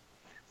Facebook,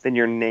 then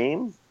your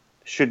name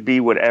should be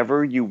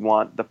whatever you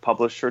want the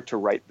publisher to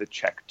write the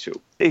check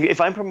to. If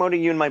I'm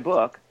promoting you in my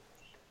book,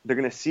 they're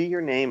going to see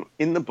your name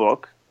in the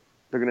book.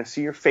 They're going to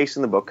see your face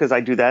in the book, because I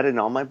do that in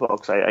all my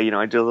books. I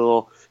do a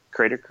little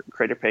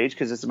creator page,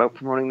 because it's about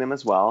promoting them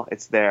as well.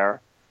 It's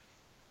there.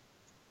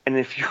 And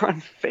if you're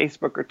on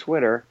Facebook or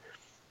Twitter,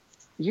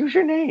 use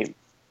your name.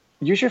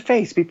 Use your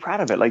face. Be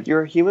proud of it. Like,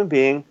 you're a human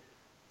being.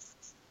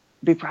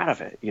 Be proud of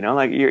it. You know,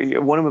 like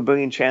you're one of a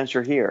billion chance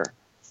you're here.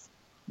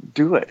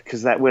 Do it,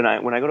 because that when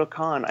I go to a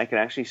con, I can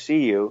actually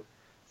see you,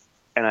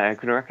 and I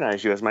can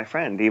recognize you as my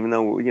friend, even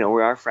though, you know,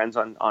 we are friends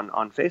on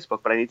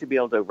Facebook. But I need to be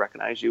able to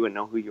recognize you and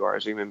know who you are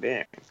as a human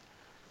being.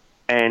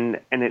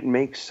 And it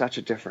makes such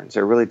a difference.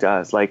 It really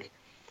does. Like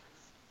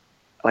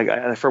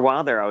for a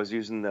while there, I was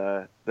using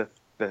the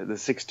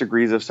 6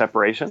 degrees of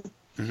separation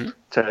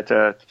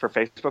for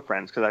Facebook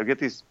friends, because I would get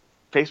these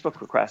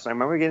Facebook requests. And I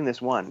remember getting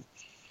this one.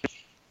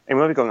 And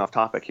we might be going off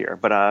topic here,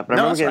 but I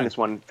remember getting this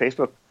one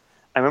Facebook.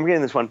 I remember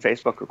getting this one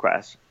Facebook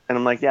request, and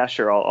I'm like, yeah,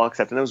 sure, I'll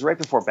accept it. And it was right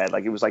before bed,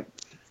 like it was like,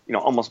 you know,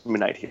 almost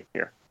midnight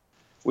here,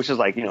 which is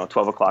like, you know,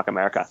 12 o'clock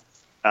America.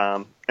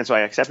 And so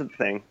I accepted the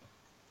thing,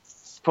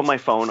 put my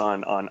phone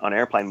on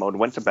airplane mode,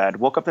 went to bed,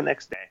 woke up the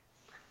next day,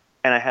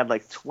 and I had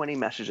like 20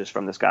 messages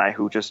from this guy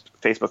who just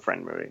Facebook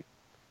friended me.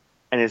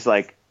 And it's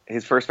like,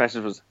 his first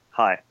message was,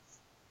 hi.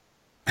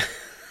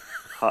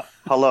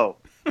 Hello.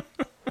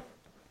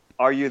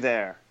 Are you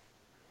there?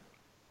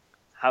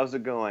 How's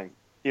it going?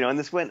 You know, and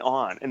this went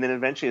on. And then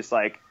eventually it's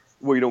like,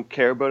 well, you don't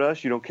care about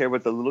us? You don't care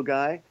about the little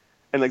guy?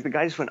 And like the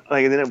guy just went,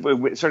 like, and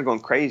then it started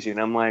going crazy. And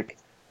I'm like,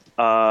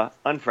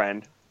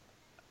 unfriend.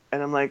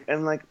 And I'm like,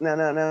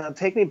 no,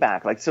 take me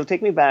back. Like, so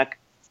take me back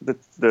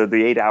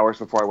the 8 hours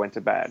before I went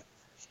to bed.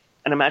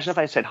 And imagine if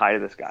I said hi to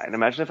this guy. And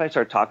imagine if I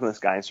started talking to this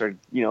guy and started,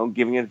 you know,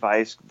 giving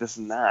advice, this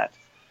and that.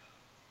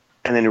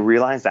 And then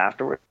realized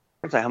afterwards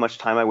how much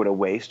time I would have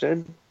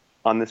wasted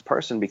on this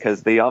person,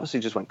 because they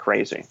obviously just went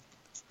crazy.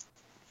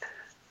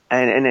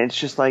 And it's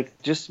just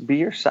like, just be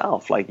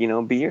yourself, like, you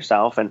know, be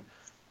yourself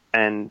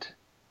and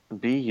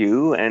be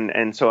you.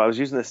 And so I was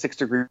using the 6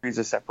 degrees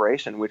of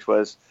separation, which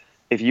was,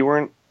 if you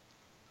weren't,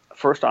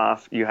 first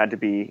off, you had to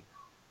be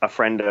a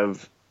friend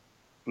of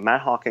Matt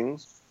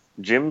Hawkins,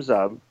 Jim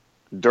Zub,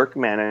 Dirk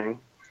Manning,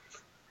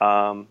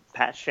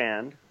 Pat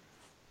Shand.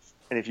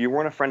 And if you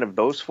weren't a friend of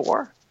those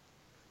 4,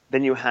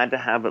 then you had to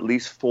have at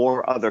least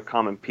 4 other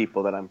common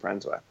people that I'm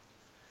friends with.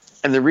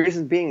 And the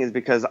reason being is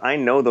because I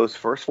know those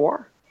first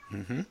 4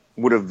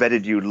 would have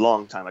vetted you a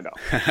long time ago.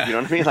 You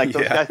know what I mean? Like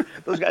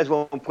those guys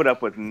won't put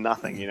up with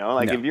nothing, you know?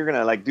 Like if you're going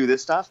to like do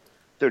this stuff,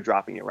 they're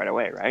dropping you right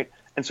away, right?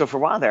 And so for a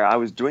while there, I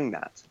was doing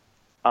that.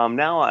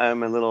 Now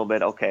I'm a little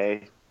bit,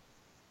 okay,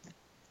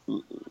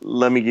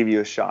 let me give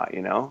you a shot,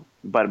 you know?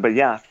 But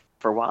yeah,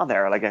 for a while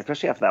there, like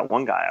especially after that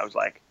one guy, I was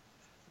like,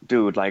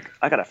 dude, like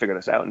I got to figure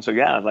this out. And so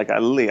yeah, like I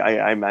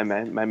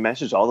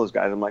messaged all those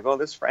guys. I'm like, oh,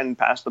 this friend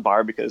passed the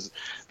bar because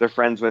they're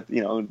friends with,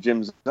 you know,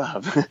 Jim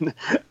Zub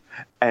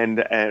and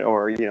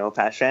or, you know,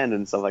 Pat Shand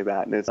and stuff like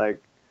that. And it's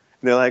like,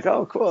 they're like,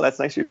 oh, cool, that's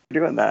nice you're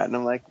doing that. And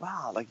I'm like,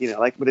 wow, like, you know,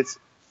 like, but it's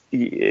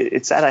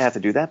sad I have to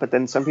do that. But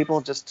then some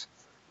people just,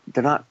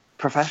 they're not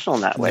professional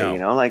in that way, you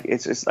know? Like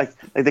it's just like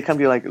they come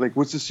to you like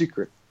what's the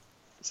secret?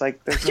 It's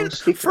like there's no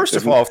secret. First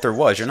of all, if there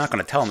was, you're not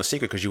going to tell them the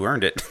secret because you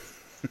earned it.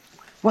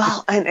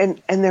 Well,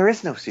 and there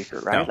is no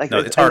secret, right? No,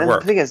 it's hard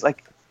work. The thing is,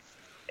 like,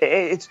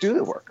 it's do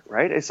the work,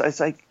 right? It's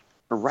like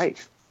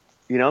right,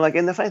 you know. Like,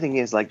 and the funny thing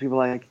is, like, people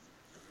like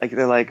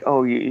they're like,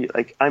 oh, you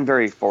like, I'm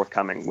very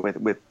forthcoming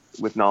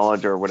with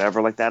knowledge or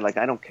whatever like that. Like,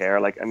 I don't care.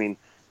 Like, I mean,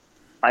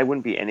 I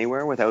wouldn't be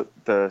anywhere without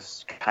the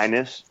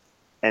kindness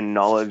and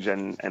knowledge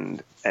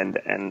and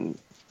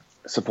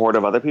support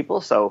of other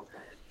people. So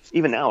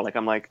even now, like,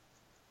 I'm like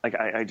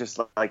I just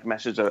like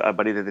messaged a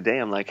buddy the other day.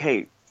 I'm like,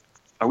 hey,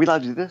 are we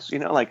allowed to do this?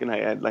 And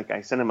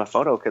I sent him a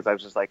photo because I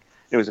was just like,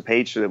 it was a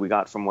page that we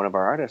got from one of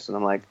our artists, and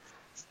I'm like,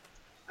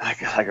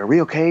 are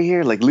we okay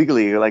here? Like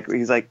legally, like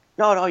he's like,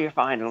 no, you're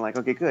fine. And I'm like,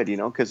 okay, good,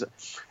 because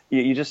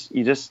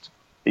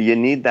you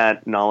need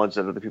that knowledge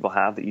that other people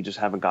have that you just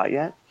haven't got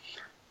yet.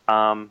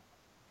 I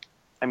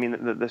mean,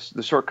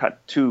 the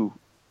shortcut to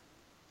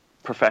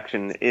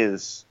perfection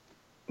is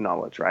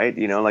knowledge, right?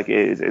 Like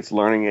it's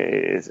learning,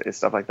 it's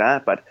stuff like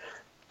that. But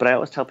I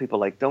always tell people,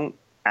 like, don't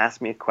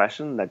ask me a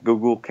question that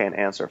Google can't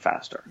answer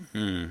faster.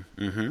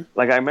 Mm-hmm.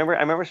 Like I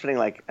remember spending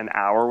like an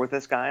hour with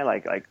this guy,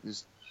 like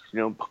just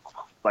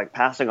like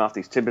passing off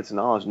these tidbits of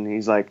knowledge, and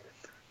he's like,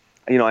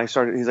 he's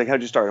like,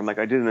 how'd you start? I'm like,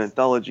 I did an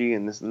anthology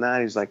and this and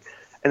that. He's like,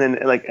 and then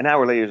like an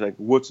hour later, he's like,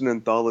 what's an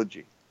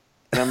anthology?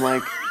 And I'm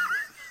like,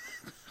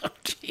 oh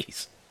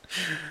jeez.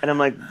 And I'm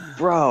like,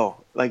 bro,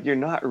 like you're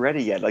not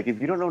ready yet. Like if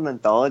you don't know what an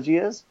anthology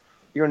is,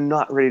 you're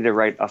not ready to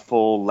write a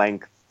full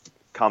length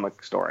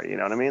comic story. You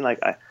know what I mean? Like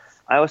I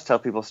always tell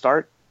people,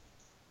 start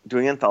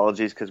doing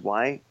anthologies, because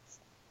why?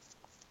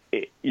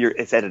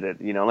 It's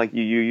edited. Like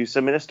you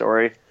submit a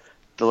story.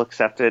 They'll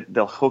accept it.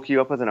 They'll hook you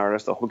up with an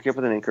artist. They'll hook you up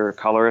with an inker, a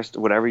colorist,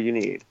 whatever you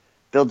need.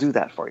 They'll do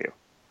that for you,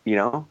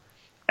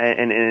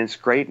 And it's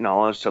great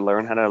knowledge to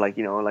learn how to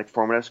like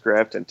format a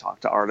script and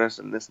talk to artists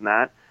and this and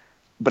that.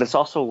 But it's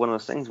also one of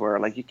those things where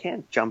like you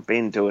can't jump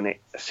into a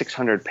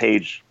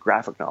 600-page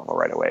graphic novel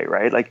right away,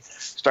 right? Like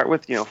start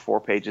with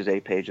 4 pages,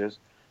 8 pages,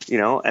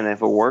 and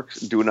if it works,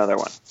 do another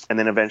one, and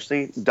then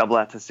eventually double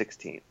that to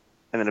 16,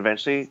 and then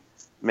eventually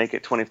make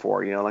it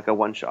 24, like a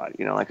one shot,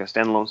 like a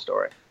standalone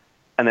story,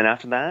 and then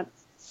after that,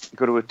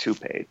 go to a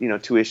 2-page,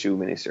 2-issue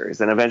miniseries,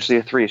 then eventually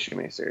a 3-issue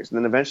miniseries, and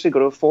then eventually go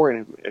to a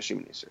 4-issue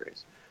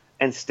miniseries,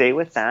 and stay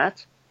with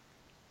that.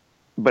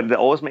 But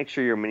always make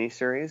sure your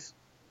miniseries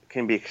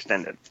can be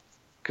extended,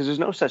 because there's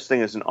no such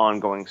thing as an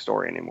ongoing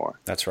story anymore.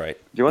 That's right.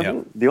 The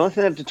only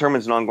thing that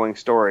determines an ongoing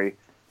story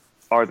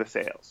are the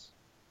sales.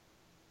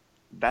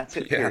 That's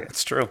it. Yeah, period.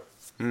 that's true.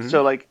 Mm-hmm.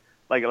 So like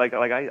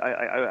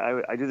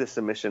I do this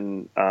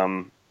submission.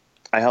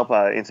 I help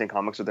Insane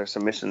Comics with their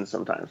submissions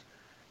sometimes.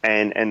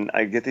 And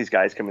I get these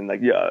guys coming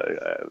like,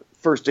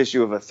 first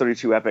issue of a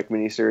 32 epic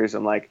miniseries.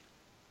 I'm like,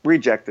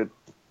 rejected.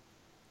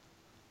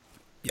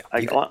 Yeah,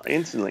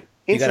 instantly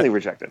gotta,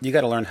 rejected. You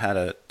got to learn how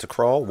to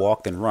crawl,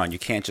 walk, then run. You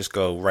can't just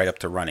go right up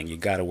to running. You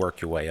got to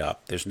work your way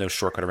up. There's no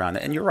shortcut around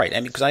it. And you're right. I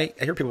mean, because I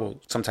hear people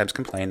sometimes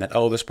complain that,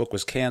 this book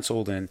was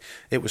canceled and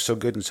it was so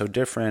good and so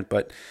different.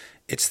 But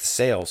it's the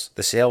sales.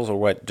 The sales are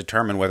what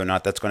determine whether or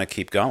not that's going to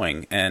keep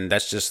going. And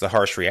that's just the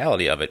harsh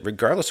reality of it,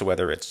 regardless of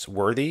whether it's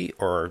worthy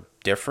or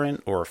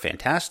different or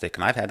fantastic.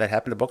 And I've had that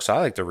happen to books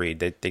I like to read.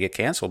 They get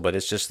canceled, but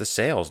it's just the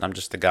sales. And I'm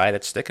just the guy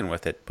that's sticking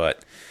with it.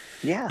 But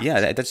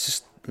that's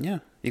just,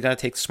 you got to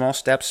take small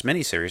steps,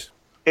 miniseries.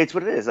 It's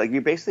what it is. Like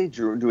you're basically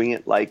doing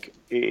it like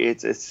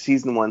it's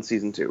season 1,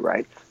 season 2,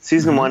 right?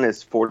 Season 1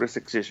 is 4 to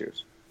 6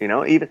 issues.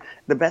 Even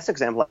the best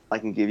example I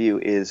can give you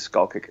is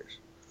Skull Kickers.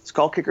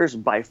 Skull Kickers,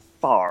 by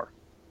far,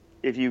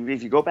 if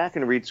you go back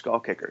and read Skull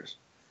Kickers,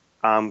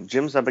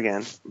 Jim Zub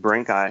again,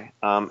 brilliant guy,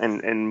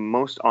 and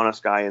most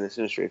honest guy in this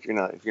industry. If you're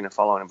gonna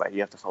follow anybody,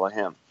 you have to follow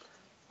him.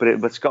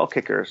 But Skull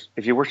Kickers,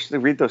 if you were to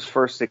read those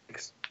first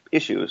 6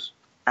 issues,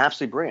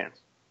 absolutely brilliant.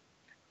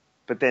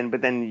 But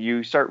then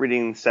you start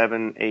reading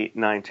 7, 8,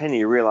 9, 10, and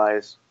you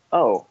realize,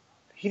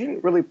 he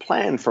didn't really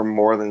plan for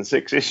more than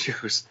 6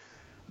 issues,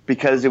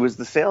 because it was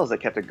the sales that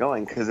kept it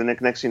going. Because the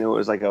next it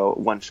was like a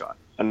one shot,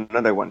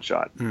 another one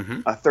shot,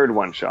 a third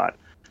one shot,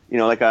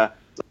 like a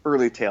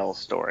early tales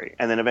story,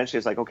 and then eventually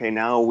it's like, okay,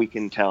 now we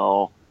can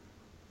tell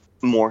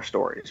more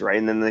stories, right?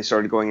 And then they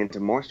started going into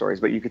more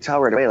stories, but you could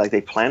tell right away, like they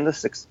planned the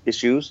 6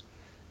 issues.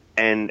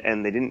 And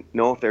they didn't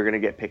know if they were going to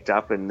get picked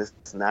up and this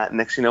and that.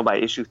 Next by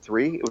issue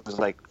 3, it was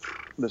like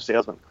the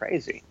sales went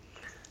crazy.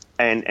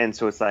 And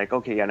so it's like,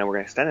 okay, now we're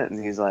going to extend it.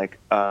 And he's like,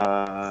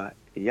 I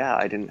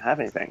didn't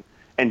have anything.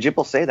 And Jim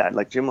will say that.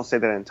 Like Jim will say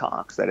that in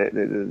talks, that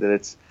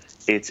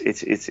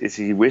it's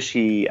he wish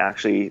he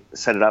actually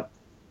set it up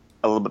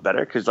a little bit better.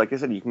 Because like I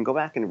said, you can go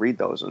back and read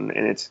those, and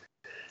it's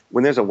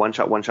when there's a one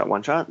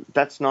shot,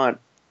 that's not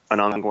an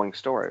ongoing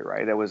story,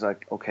 right? It was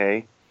like,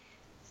 okay,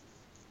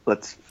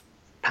 let's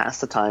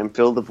pass the time,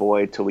 fill the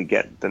void till we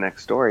get the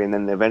next story, and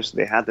then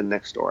eventually they had the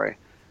next story.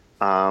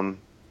 But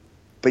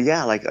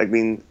yeah, like I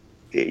mean,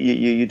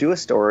 you do a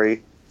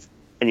story,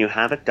 and you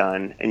have it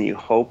done, and you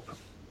hope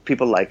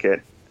people like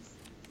it,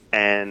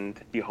 and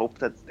you hope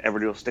that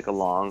everybody will stick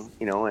along,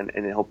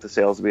 and you hope the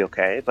sales will be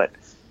okay. But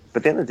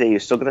at the end of the day, you're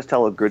still going to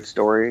tell a good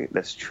story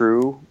that's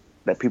true,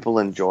 that people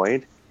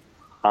enjoyed,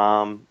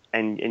 and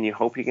you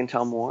hope you can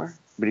tell more.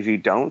 But if you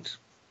don't,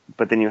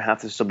 but then you have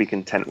to still be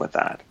content with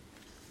that.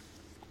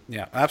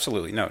 Yeah,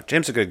 absolutely. No,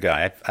 Jim's a good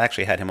guy. I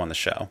actually had him on the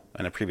show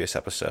in a previous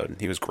episode, and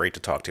he was great to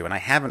talk to. And I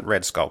haven't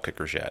read Skull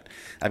Kickers yet.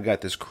 I've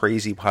got this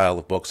crazy pile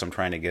of books I'm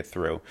trying to get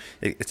through.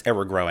 It's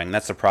ever growing.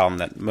 That's the problem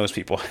that most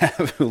people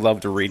have who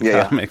love to read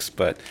comics.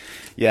 But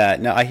yeah,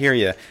 no, I hear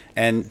you.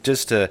 And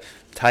just to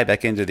tie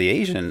back into the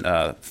Asian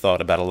thought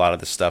about a lot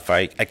of this stuff,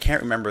 I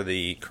can't remember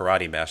the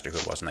karate master who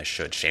it was, and I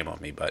should. Shame on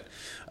me. But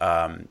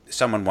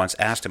someone once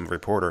asked him, a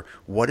reporter,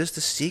 what is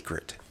the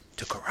secret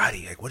to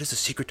karate? Like, what is the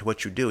secret to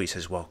what you do? He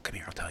says, well, come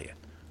here, I'll tell you.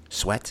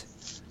 Sweat,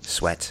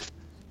 sweat,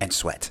 and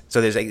sweat.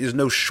 So there's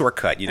no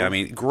shortcut. You know, I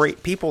mean,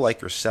 great people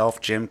like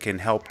yourself, Jim, can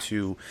help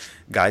to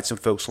guide some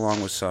folks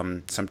along with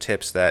some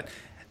tips that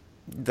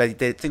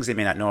things they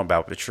may not know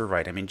about. But you're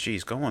right. I mean,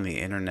 geez, go on the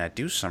internet,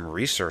 do some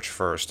research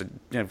first.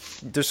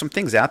 There's some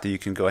things out there you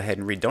can go ahead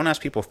and read. Don't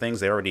ask people things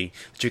that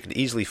you can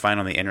easily find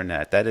on the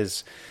internet.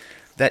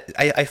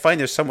 I find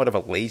there's somewhat of a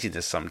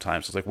laziness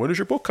sometimes. It's like, when does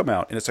your book come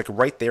out? And it's like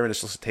right there in the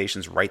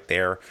solicitations, right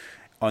there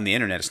on the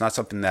internet. It's not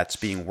something that's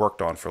being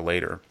worked on for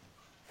later.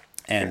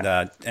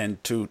 And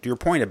and to your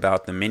point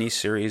about the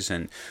miniseries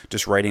and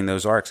just writing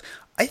those arcs,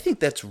 I think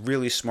that's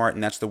really smart,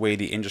 and that's the way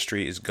the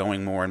industry is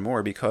going more and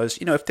more. Because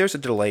if there's a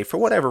delay for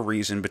whatever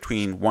reason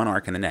between one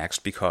arc and the next,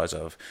 because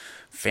of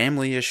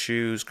family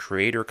issues,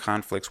 creator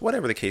conflicts,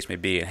 whatever the case may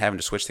be, and having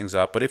to switch things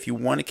up, but if you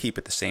want to keep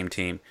it the same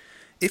team,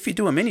 if you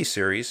do a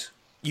miniseries,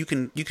 you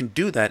can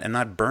do that and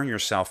not burn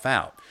yourself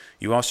out.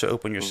 You also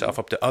open yourself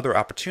up to other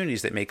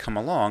opportunities that may come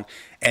along,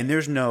 and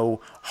there's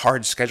no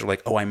hard schedule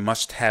like, oh, I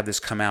must have this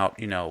come out,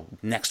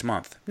 next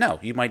month. No,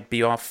 you might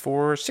be off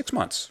for 6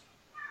 months,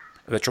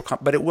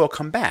 but it will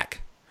come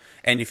back.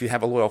 And if you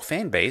have a loyal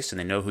fan base and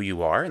they know who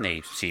you are and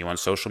they see you on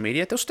social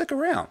media, they'll stick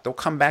around. They'll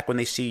come back when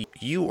they see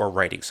you are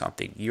writing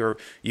something. You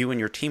and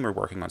your team are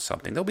working on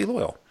something. They'll be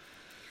loyal.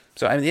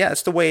 So I mean, yeah,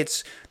 that's the way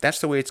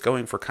it's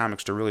going for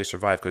comics to really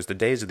survive. Because the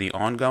days of the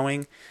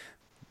ongoing,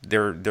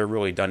 they're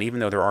really done. Even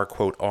though there are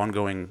quote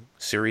ongoing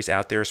series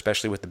out there,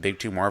 especially with the big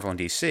two, Marvel and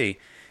DC,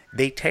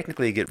 they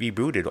technically get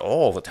rebooted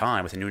all the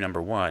time with a new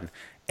number one.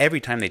 Every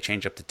time they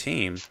change up the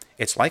team,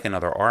 it's like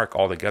another arc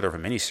altogether of a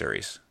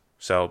miniseries.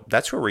 So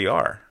that's where we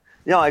are.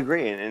 Yeah, I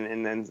agree,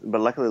 and then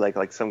but luckily,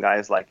 like some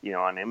guys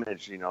on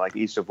Image, like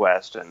East of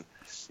West and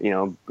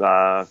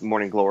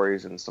Morning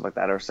Glories and stuff like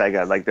that, or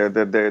Sega, like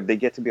they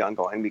get to be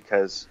ongoing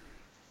because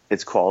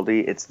it's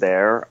quality, it's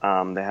there,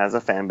 it has a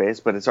fan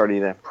base, but it's already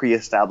a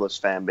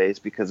pre-established fan base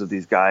because of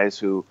these guys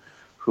who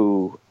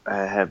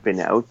have been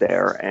out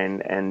there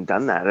and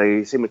done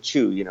that. Same with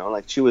Chew,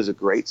 like Chew is a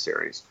great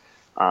series,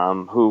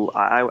 who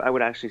I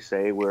would actually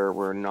say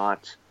we're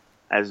not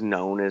as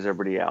known as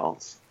everybody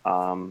else.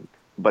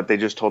 But they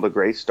just told a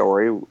great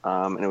story,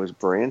 and it was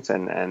brilliant,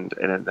 and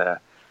a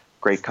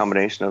great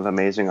combination of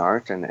amazing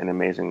art and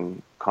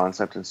amazing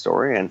concept and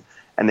story,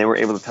 and they were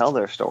able to tell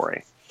their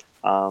story.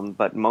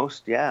 But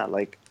most,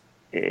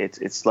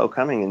 it's slow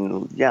coming,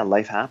 and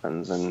life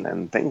happens,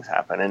 and things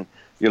happen, and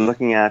you're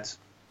looking at,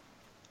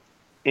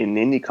 in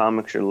indie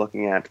comics, you're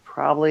looking at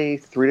probably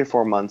 3 to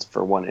 4 months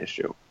for one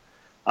issue,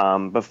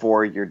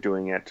 before you're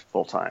doing it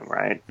full time,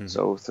 right? Mm-hmm.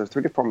 So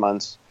 3 to 4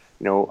 months.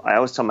 I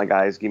always tell my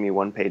guys, give me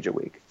 1 page a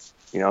week.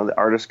 The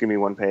artist give me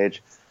 1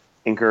 page.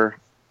 Inker,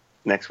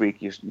 next week,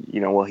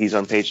 he's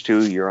on page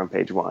 2, you're on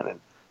page 1. And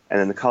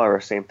then the color,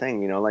 same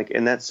thing,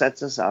 and that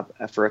sets us up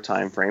for a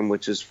time frame,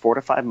 which is 4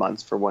 to 5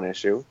 months for one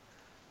issue,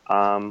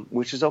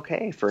 which is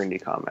okay for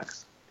indie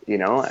comics,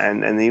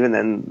 and even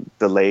then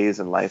delays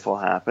and life will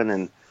happen,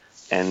 and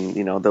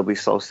there'll be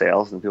slow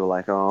sales and people are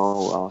like,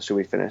 oh, well, should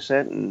we finish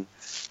it?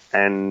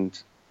 And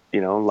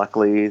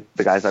luckily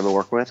the guys I've been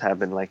working with have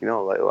been like,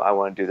 I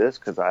want to do this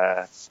because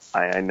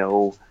I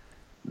know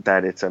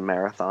that it's a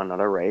marathon, not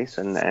a race,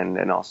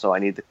 and also I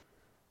need the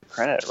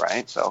credit,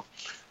 right? So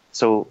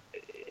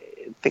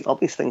I think all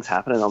these things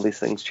happen and all these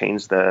things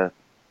change the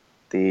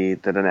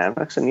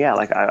dynamics. And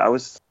I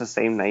was the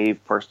same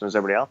naive person as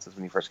everybody else is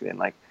when you first get in.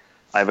 Like,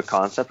 I have a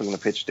concept, I'm going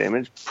to pitch the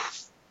image,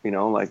 they're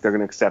going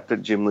to accept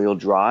it. Jim Lee will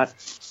draw it,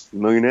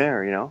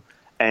 millionaire,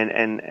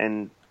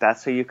 and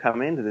that's how you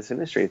come into this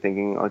industry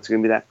thinking, oh, it's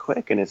going to be that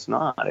quick, and it's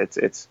not.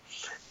 It's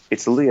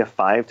literally a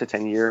 5 to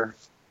 10 year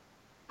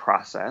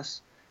process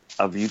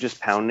of you just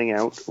pounding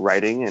out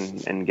writing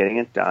and getting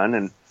it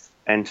done.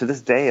 And to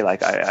this day,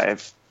 like I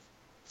have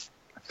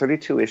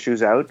 32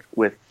 issues out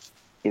with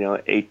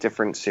 8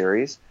 different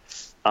series,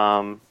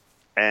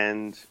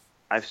 and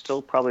I've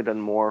still probably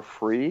done more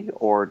free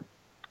or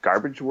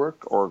garbage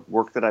work or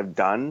work that I've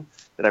done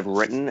that I've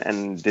written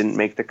and didn't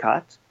make the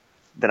cut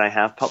than I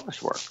have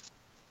published work.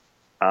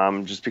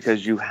 Just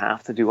because you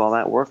have to do all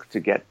that work to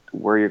get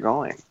where you're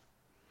going.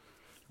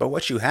 But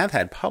what you have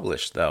had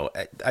published, though,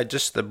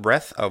 just the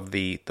breadth of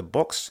the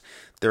books,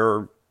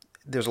 there's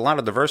a lot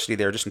of diversity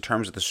there just in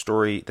terms of the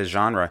story, the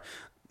genre.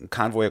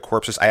 Convoy of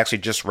Corpses, I actually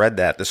just read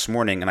that this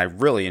morning, and I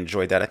really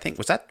enjoyed that. I think,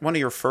 was that one of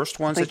your first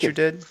ones that you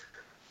did?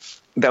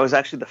 That was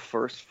actually the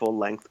first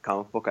full-length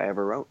comic book I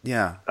ever wrote.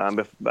 Yeah.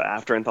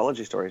 After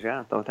anthology stories,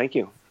 yeah. So thank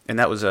you. And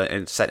that was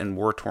set in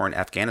war-torn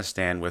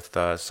Afghanistan with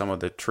some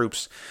of the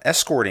troops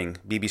escorting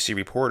BBC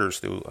reporters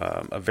through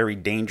a very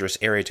dangerous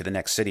area to the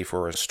next city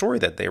for a story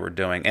that they were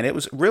doing. And it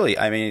was really,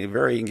 I mean, a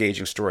very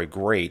engaging story.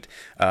 Great.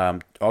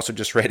 Also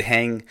just read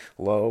Hang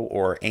Low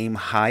or Aim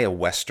High, a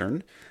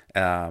Western.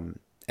 And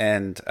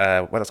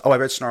what else? Oh, I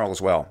read Snarl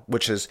as well,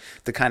 which is,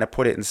 to kind of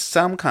put it in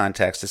some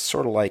context, it's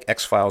sort of like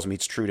X-Files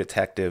meets True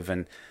Detective.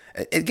 And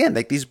again,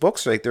 like these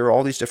books, like there are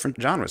all these different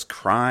genres: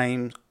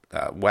 crime,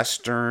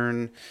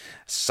 Western,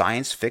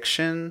 science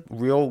fiction,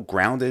 real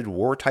grounded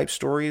war type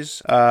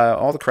stories.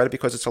 All the credit,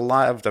 because it's a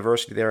lot of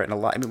diversity there, and a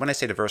lot. I mean, when I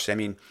say diversity, I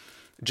mean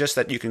just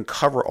that you can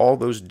cover all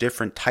those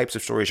different types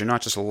of stories. You're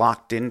not just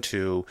locked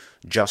into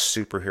just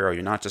superhero.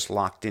 You're not just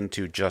locked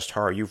into just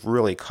horror. You've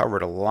really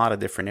covered a lot of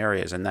different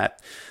areas, and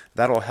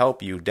that'll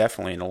help you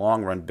definitely in the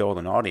long run build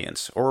an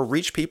audience or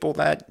reach people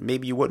that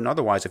maybe you wouldn't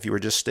otherwise if you were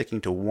just sticking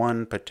to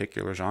one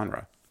particular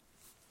genre.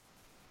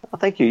 Well,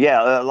 thank you.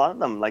 Yeah, a lot of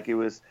them, like it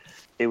was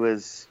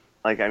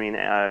like, I mean,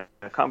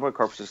 Comic Book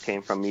Corpses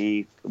came from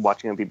me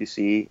watching on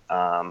BBC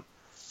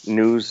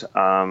news,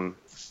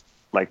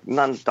 like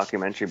not a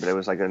documentary, but it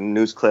was like a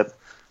news clip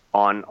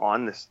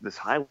on this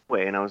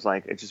highway, and I was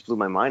like, it just blew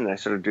my mind, and I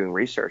started doing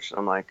research, and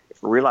I'm like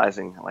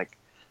realizing, like,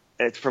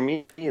 it's for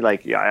me,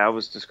 like, yeah, I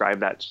always describe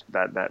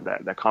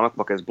that comic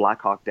book as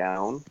Black Hawk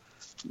Down,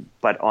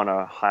 but on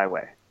a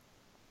highway,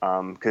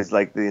 because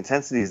like the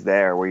intensity is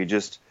there, where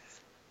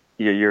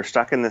you're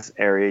stuck in this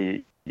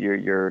area,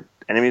 your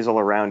enemies all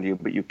around you,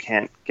 but you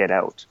can't get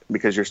out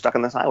because you're stuck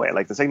on this highway.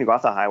 Like the second you go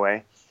off the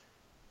highway,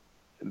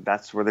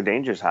 that's where the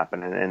dangers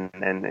happen,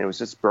 and it was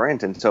just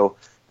brilliant. And so,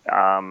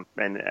 Hang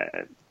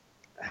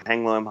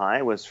Low Aim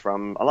High was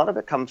from, a lot of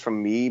it comes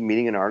from me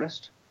meeting an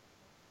artist,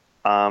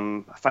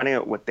 finding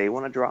out what they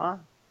want to draw,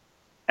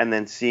 and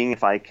then seeing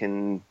if I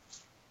can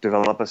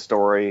develop a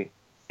story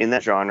in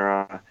that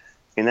genre,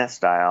 in that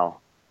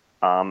style,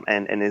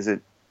 and is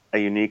it a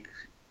unique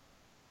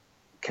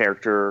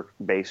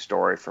character-based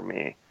story for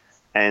me.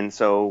 And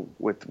so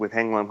with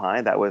Hang Low Aim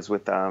High, that was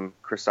with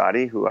Chris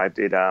Soddy, who I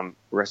did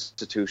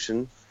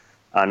Restitution,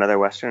 another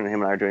Western, and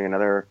him and I are doing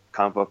another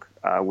comic book,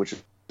 which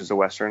is a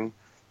Western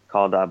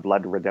called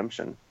Blood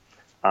Redemption,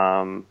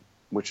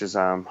 which is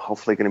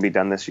hopefully going to be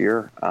done this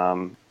year.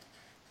 And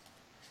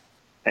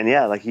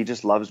yeah, like he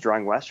just loves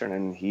drawing Western,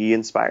 and he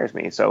inspires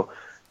me. So,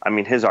 I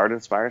mean, his art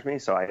inspires me,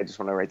 so I just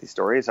want to write these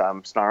stories.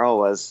 Snarl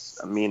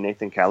was me and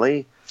Nathan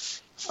Kelly,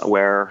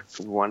 where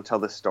we want to tell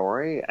this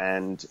story,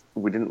 and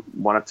we didn't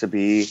want it to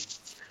be,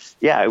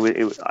 yeah,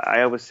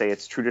 I always say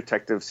it's True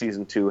Detective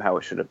season 2 how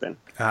it should have been.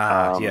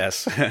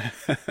 Yes.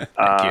 Thank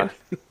you.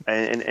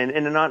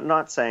 And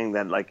not saying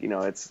that, like, you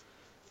know, it's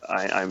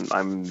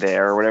I'm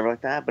there or whatever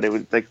like that, but it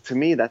was like, to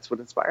me, that's what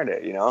inspired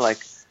it, you know, like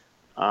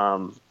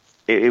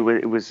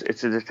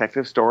it's a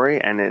detective story,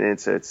 and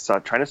it's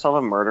trying to solve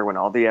a murder when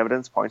all the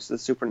evidence points to the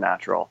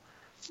supernatural,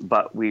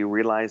 but we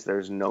realize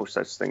there's no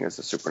such thing as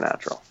the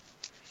supernatural.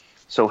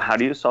 So how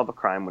do you solve a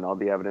crime when all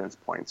the evidence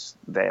points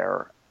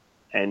there,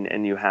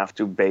 and you have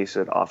to base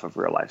it off of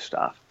real life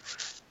stuff?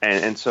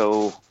 And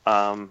so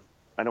I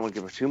don't want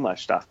to give too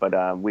much stuff,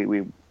 but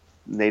we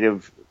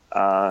Native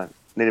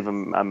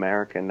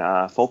American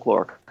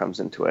folklore comes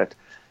into it,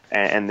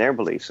 and their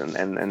beliefs,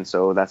 and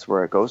so that's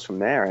where it goes from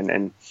there.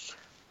 And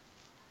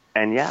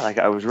yeah, like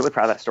I was really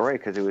proud of that story,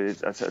 because it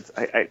was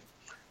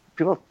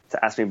people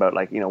ask me about,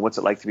 like, you know, what's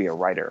it like to be a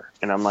writer,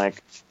 and I'm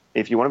like,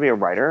 if you want to be a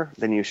writer,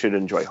 then you should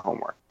enjoy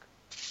homework.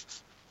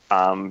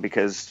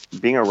 Because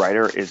being a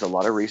writer is a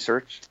lot of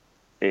research.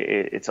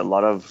 It's a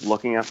lot of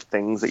looking up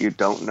things that you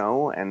don't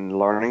know and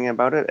learning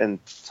about it and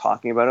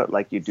talking about it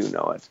like you do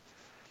know it.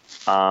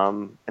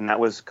 And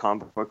that was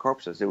Comic Book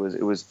Corpses. It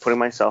was putting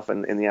myself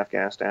in the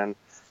Afghanistan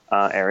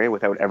area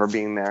without ever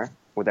being there,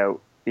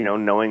 without, you know,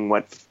 knowing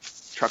what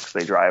trucks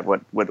they drive,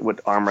 what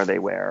armor they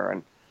wear,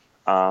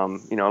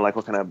 and you know, like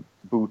what kind of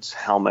boots,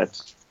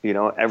 helmets, you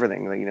know,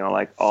 everything. You know,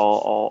 like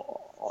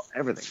all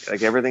everything,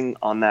 like everything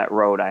on that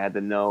road, I had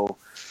to know.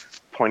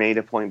 Point A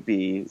to point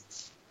B,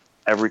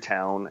 every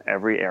town,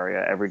 every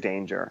area, every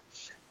danger.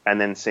 And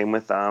then same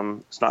with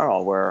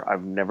Snarl, where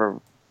I've never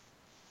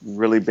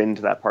really been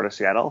to that part of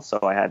Seattle, so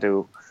I had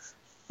to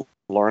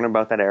learn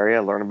about that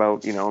area, learn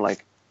about, you know,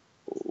 like,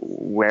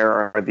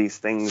 where are these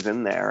things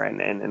in there,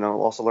 and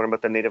I'll also learn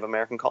about the Native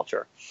American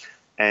culture,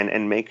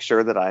 and make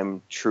sure that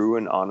I'm true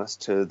and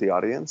honest to the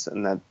audience,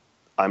 and that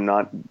I'm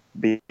not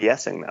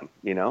BSing them,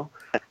 you know.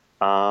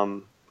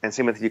 And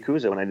same with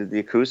Yakuza. When I did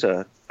the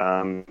Yakuza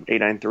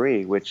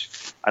 893,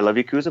 which I love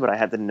Yakuza, but I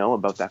had to know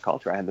about that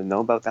culture. I had to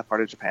know about that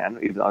part of Japan,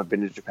 even though I've been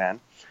to Japan.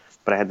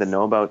 But I had to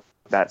know about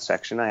that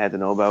section. I had to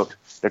know about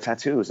their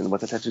tattoos and what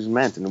the tattoos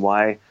meant, and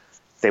why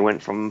they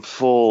went from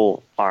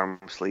full arm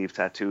sleeve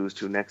tattoos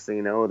to, next thing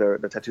you know,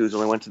 the tattoos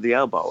only went to the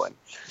elbow,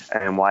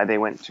 and why they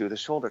went to the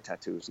shoulder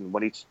tattoos, and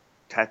what each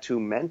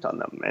tattoo meant on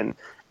them.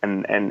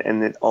 And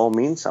it all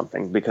means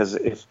something, because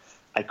if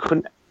I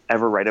couldn't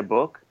ever write a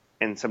book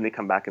and somebody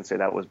come back and say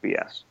that was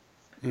BS.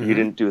 Mm-hmm. You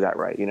didn't do that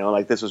right. You know,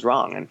 like, this was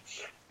wrong.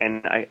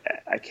 And I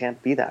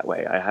can't be that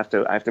way. I have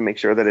to make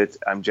sure that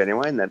I'm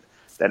genuine, that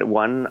that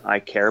one, I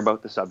care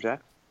about the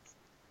subject,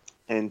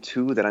 and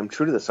two, that I'm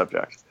true to the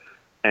subject.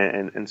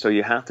 And so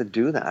you have to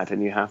do that,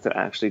 and you have to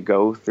actually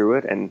go through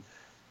it. And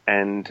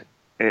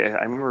I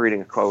remember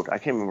reading a quote. I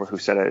can't remember who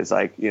said it. It's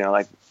like,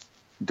 like,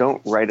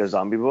 don't write a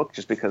zombie book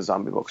just because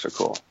zombie books are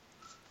cool.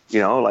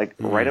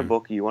 Write a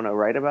book you want to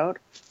write about,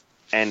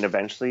 and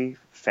eventually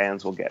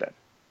fans will get it.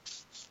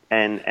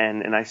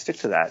 And I stick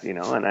to that,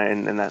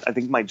 and I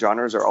think my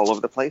genres are all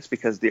over the place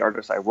because the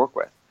artists I work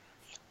with,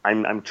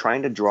 I'm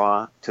trying to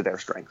draw to their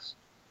strengths.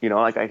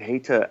 I'd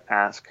hate to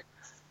ask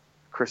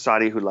Chris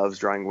Soddy, who loves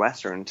drawing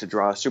Western, to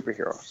draw a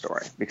superhero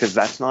story because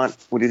that's not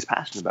what he's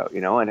passionate about,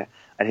 And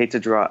I'd hate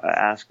to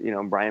ask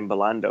Brian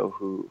Belando,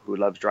 who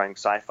loves drawing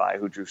sci-fi,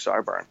 who drew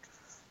Starburn,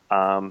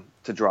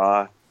 to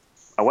draw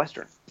a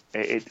Western.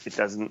 It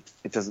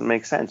doesn't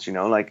make sense,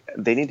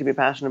 they need to be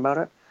passionate about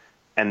it,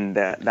 and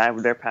that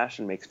their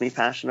passion makes me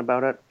passionate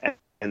about it.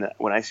 And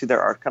when I see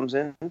their art comes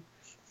in, it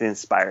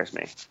inspires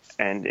me,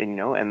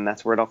 and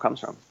that's where it all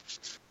comes from.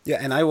 Yeah,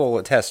 and I will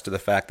attest to the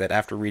fact that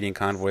after reading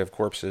Convoy of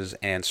Corpses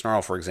and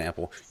Snarl, for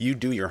example, you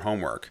do your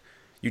homework.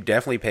 You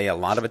definitely pay a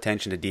lot of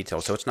attention to detail,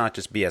 so it's not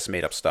just BS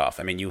made-up stuff.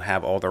 I mean, you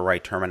have all the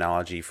right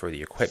terminology for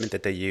the equipment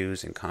that they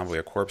use in Convoy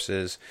of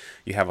Corpses.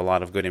 You have a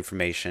lot of good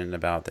information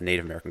about the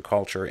Native American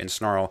culture in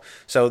Snarl.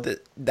 So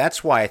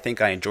that's why I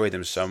think I enjoyed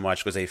them so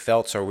much, because they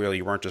felt so real.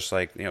 You weren't just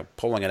like,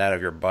 pulling it out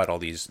of your butt, all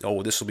these,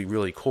 oh, this will be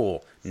really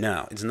cool.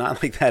 No, it's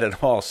not like that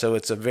at all. So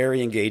it's a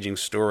very engaging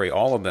story,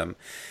 all of them.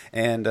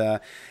 And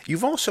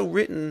you've also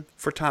written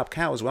for Top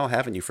Cow as well,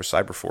 haven't you, for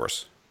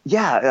Cyberforce?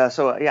 Yeah,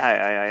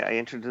 I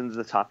entered into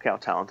the Top Cow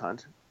Talent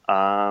Hunt.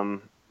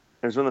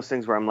 It was one of those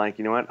things where I'm like,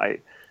 you know what,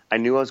 I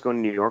knew I was going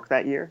to New York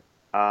that year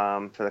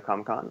for the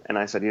Comic-Con, and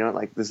I said,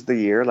 this is the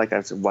year.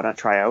 I said, why not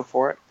try out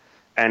for it?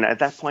 And at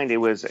that point, it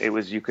was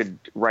you could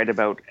write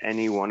about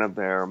any one of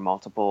their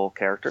multiple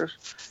characters.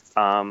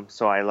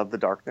 So I love the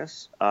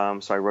Darkness. So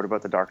I wrote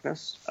about the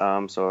Darkness.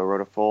 So I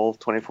wrote a full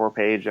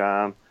 24-page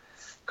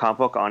comic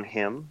book on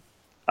him.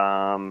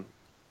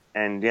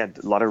 And yeah,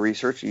 a lot of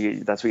research.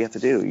 That's what you have to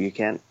do. You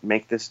can't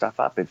make this stuff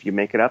up. If you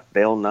make it up,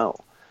 they'll know.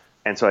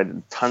 And so I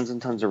did tons and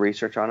tons of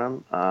research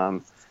on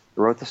him.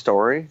 Wrote the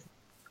story.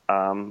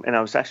 And I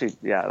was actually,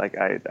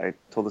 I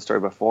told the story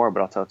before,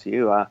 but I'll tell it to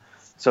you.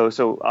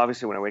 So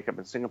obviously when I wake up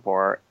in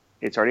Singapore,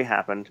 it's already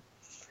happened.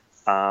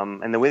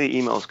 And the way the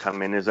emails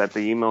come in is that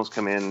the emails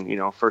come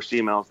in, first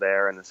email's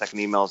there and the second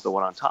email is the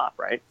one on top,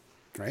 right?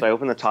 So I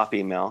open the top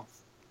email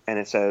and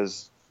it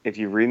says, if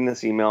you're reading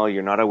this email,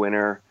 you're not a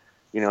winner.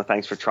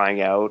 Thanks for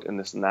trying out and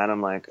this and that.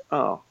 I'm like,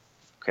 oh,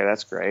 okay,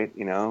 that's great.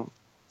 Oh,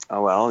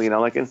 well,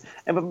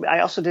 but I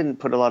also didn't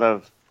put a lot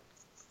of,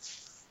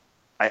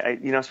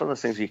 it's one of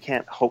those things where you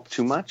can't hope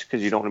too much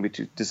because you don't want to be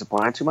too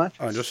disappointed too much.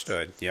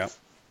 Understood. Yeah.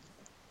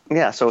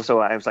 Yeah. So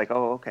I was like,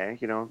 oh, okay.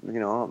 Maybe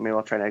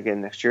I'll try that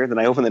again next year. Then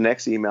I open the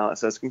next email. It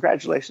says,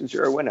 congratulations,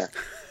 you're a winner.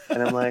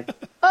 And I'm like,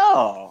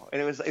 oh,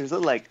 and it was a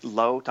little like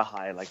low to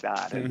high like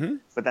that.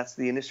 And, But that's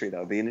the industry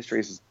though. The industry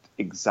is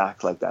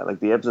exact like that. Like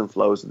the ebbs and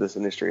flows of this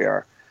industry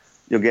are,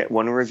 you'll get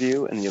one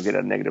review and you'll get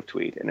a negative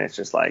tweet, and it's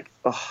just like,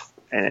 oh,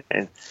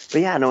 but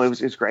yeah, no, it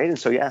was great. And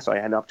so I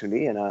had an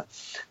opportunity,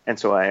 and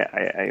so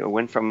I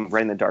went from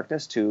writing the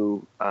Darkness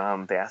to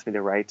they asked me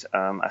to write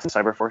a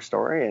Cyberforce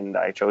story, and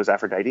I chose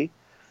Aphrodite.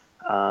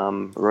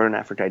 Wrote an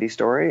Aphrodite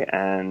story,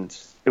 and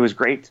it was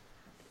great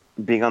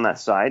being on that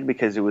side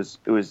because it was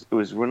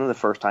one of the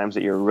first times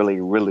that you're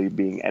really, really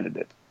being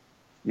edited.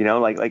 In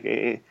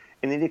the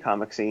indie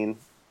comic scene.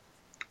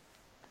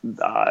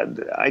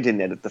 I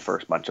didn't edit the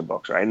first bunch of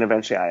books, right? And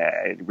eventually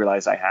I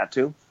realized I had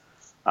to,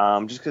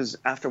 just because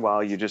after a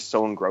while you're just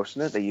so engrossed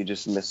in it that you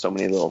just miss so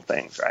many little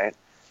things, right?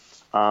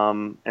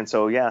 And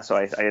so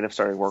I ended up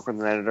starting work with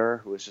an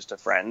editor who was just a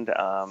friend,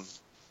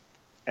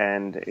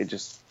 and it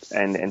just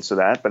and so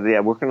that. But yeah,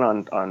 working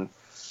on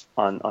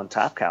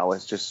Top Cow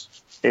was just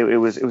it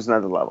was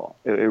another level.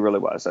 It really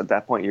was. At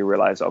that point, you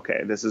realize,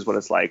 okay, this is what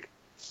it's like.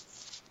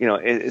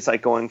 It's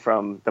like going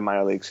from the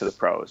minor leagues to the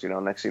pros.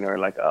 Next thing you're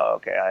like, oh,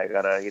 okay, I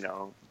gotta,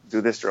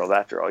 do this drill,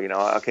 that drill.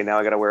 Okay, now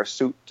I gotta wear a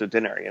suit to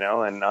dinner.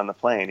 And on the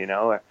plane,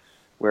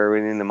 where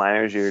in the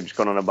minors you're just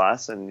going on a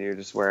bus and you're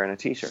just wearing a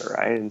t-shirt,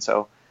 right? And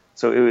so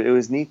it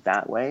was neat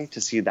that way to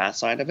see that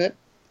side of it.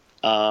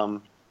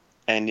 And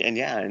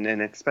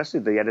especially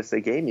the edits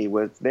they gave me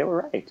they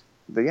were right.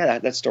 But yeah,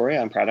 that story,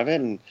 I'm proud of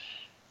it, and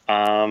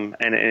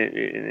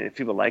if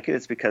people like it,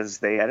 it's because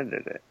they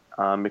edited it.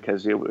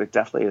 Because it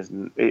definitely is.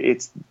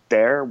 It's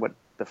there what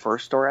the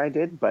first story I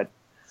did, but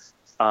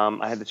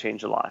I had to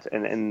change a lot,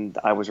 and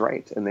I was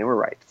right, and they were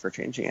right for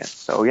changing it.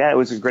 So yeah, it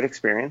was a great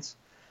experience.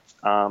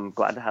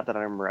 Glad to have that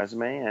on my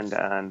resume,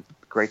 and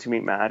great to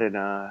meet Matt in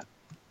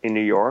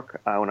New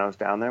York when I was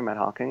down there, Matt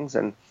Hawkins,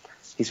 and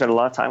he spent a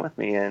lot of time with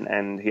me,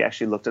 and he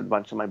actually looked at a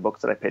bunch of my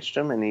books that I pitched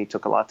him, and he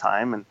took a lot of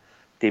time and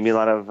gave me a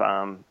lot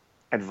of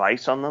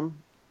advice on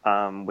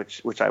them,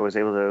 which I was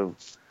able to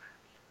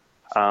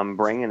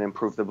bring and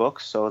improve the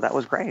books. So that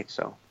was great.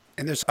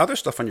 And there's other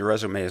stuff on your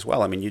resume as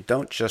well. I mean, you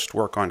don't just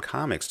work on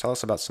comics. Tell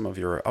us about some of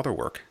your other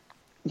work.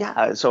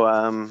 Yeah, so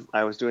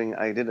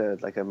I did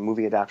a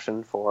movie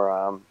adaptation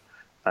for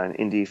an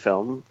indie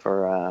film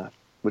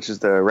which is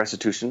the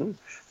Restitution.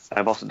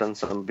 I've also done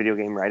some video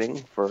game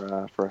writing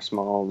for a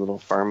small little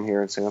firm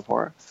here in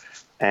Singapore,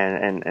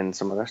 and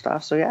some other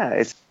stuff. So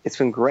yeah, it's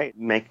been great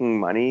making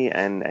money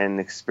and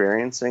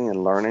experiencing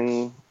and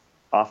learning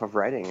off of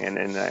writing,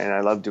 and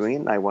I love doing it.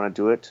 And I want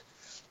to do it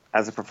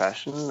as a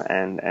profession,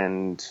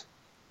 and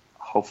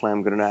hopefully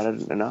I'm good at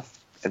it enough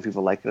and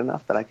people like it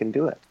enough that I can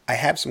do it. I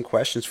have some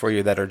questions for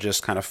you that are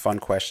just kind of fun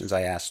questions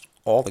I asked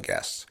all the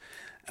guests.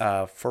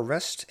 For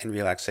rest and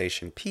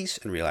relaxation, peace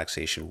and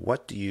relaxation,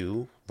 what do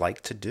you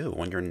like to do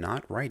when you're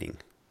not writing?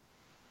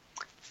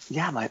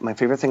 Yeah, my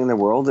favorite thing in the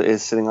world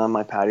is sitting on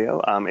my patio.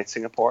 It's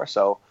Singapore,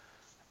 so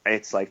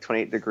it's like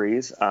 28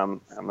 degrees. I'm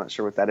not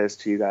sure what that is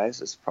to you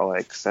guys. It's probably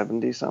like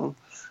 70 some.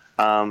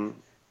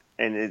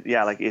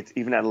 Yeah, like it's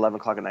even at 11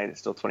 o'clock at night, it's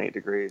still 28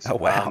 degrees. Oh,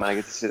 wow. And I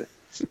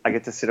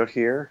get to sit out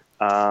here.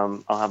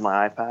 I'll have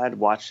my iPad,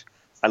 watch.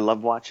 I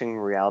love watching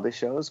reality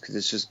shows because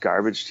it's just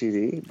garbage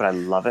TV, but I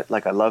love it.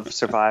 Like I love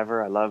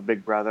Survivor, I love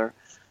Big Brother.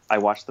 I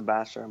watch The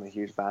Bachelor. I'm a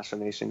huge Bachelor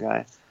Nation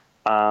guy.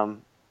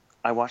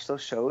 I watch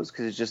those shows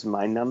because it just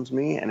mind numbs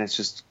me and it's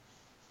just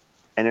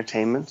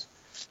entertainment.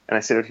 And I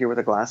sit out here with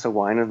a glass of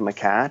wine with my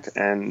cat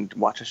and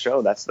watch a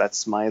show.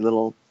 That's my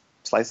little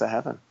slice of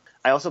heaven.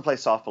 I also play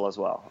softball as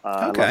well.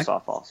 Okay. I love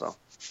softball. So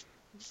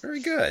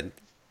Very good.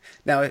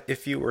 Now,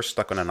 if you were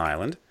stuck on an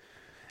island,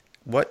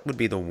 what would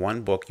be the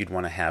one book you'd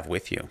want to have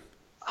with you?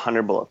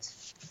 100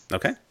 Bullets.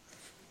 Okay.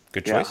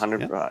 Good Yeah, choice.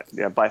 100. Yeah.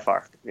 Yeah, by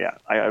far. Yeah,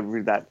 I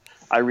read that.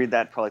 I read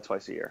that probably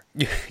twice a year.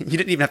 You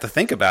didn't even have to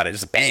think about it.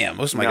 Just bam.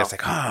 Most of my No, guests are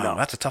like, no.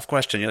 that's a tough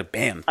question. You're like,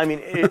 bam. I mean,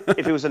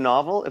 if it was a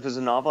novel,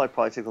 I'd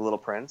probably take The Little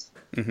Prince.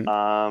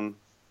 Mm-hmm.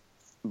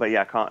 But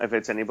yeah, if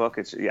it's any book,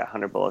 it's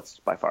 100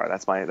 Bullets by far.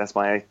 That's my that's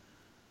my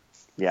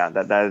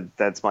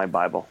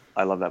Bible.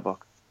 I love that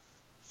book.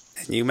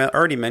 You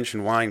already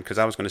mentioned wine because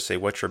I was going to say,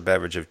 what's your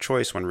beverage of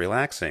choice when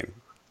relaxing?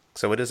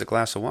 So it is a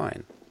glass of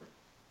wine.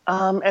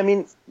 I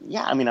mean,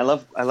 I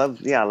love a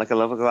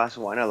glass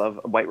of wine. I love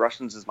White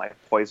Russians is my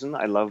poison.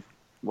 I love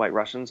White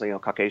Russians,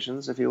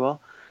 Caucasians, if you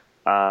will.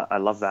 I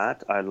love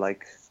that.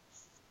 Like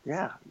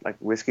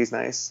whiskey's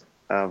nice.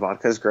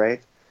 Vodka's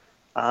great.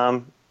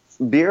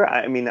 Beer.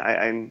 I mean,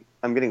 I'm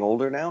getting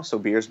older now, so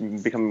beer's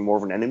becoming more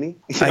of an enemy.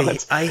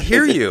 I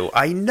hear you.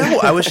 I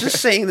know. I was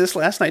just saying this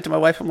last night to my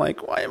wife. I'm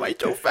like, why am I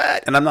so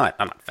fat? And I'm not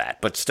fat,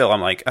 but still,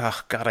 I'm like,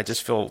 oh God, I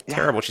just feel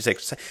terrible. She's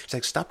like,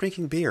 stop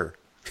drinking beer.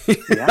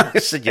 Yeah. I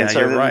said, yeah,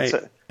 you're right.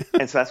 So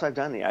that's what I've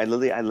done. I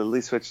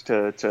literally switched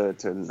to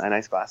a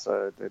nice glass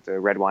of the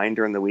red wine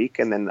during the week,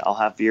 and then I'll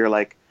have beer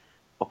like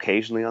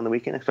occasionally on the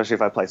weekend, especially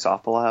if I play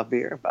softball. I'll have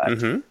beer, but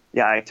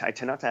I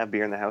tend not to have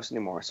beer in the house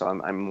anymore. So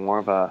I'm more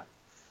of a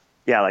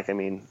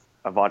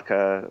a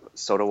vodka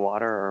soda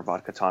water or a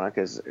vodka tonic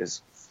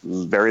is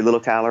very little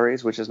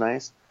calories, which is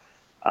nice.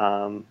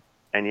 And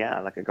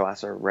like a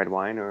glass of red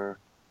wine or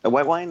a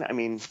white wine. I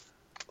mean,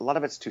 a lot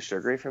of it's too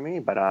sugary for me,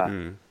 but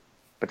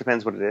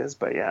depends what it is.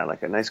 But yeah,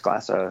 like a nice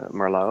glass of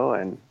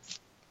Merlot and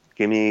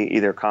give me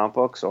either comic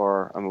books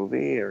or a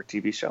movie or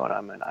TV show,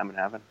 and I'm in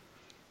heaven.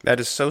 That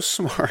is so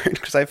smart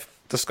because I've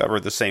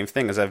discovered the same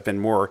thing as I've been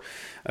more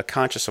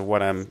conscious of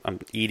what I'm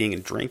eating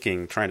and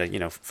drinking, trying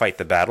to fight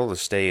the battle to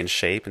stay in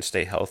shape and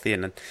stay healthy.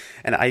 And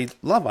I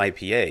love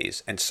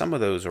IPAs, and some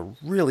of those are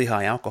really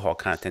high alcohol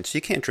content, so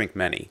you can't drink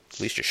many.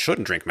 At least you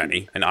shouldn't drink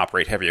many and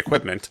operate heavy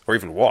equipment or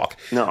even walk.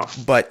 No.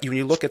 But when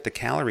you look at the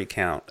calorie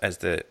count as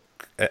the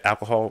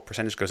alcohol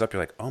percentage goes up,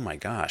 you're like, oh my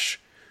gosh.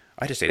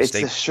 I just ate a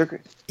steak. It's the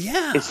sugar.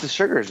 Yeah. It's the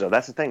sugars though.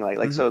 That's the thing.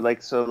 So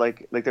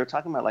they're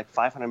talking about like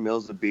 500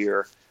 mils of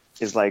beer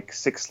is like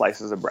 6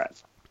 slices of bread.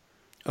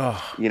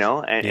 Oh.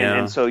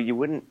 And so you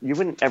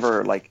wouldn't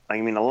ever like.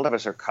 I mean, a lot of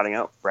us are cutting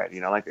out bread.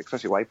 Like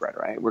especially white bread,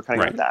 right? We're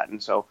cutting out that,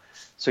 and so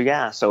I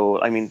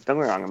mean, don't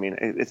get me wrong. I mean,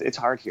 it's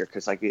hard here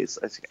because like it's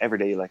every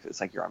day. Like it's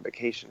like you're on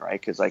vacation,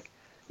 right? Because like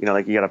you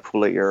got to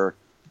pool at your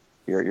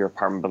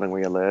apartment building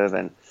where you live,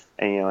 and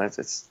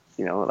it's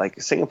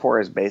like Singapore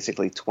is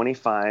basically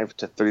 25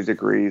 to 30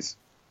 degrees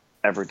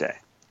every day,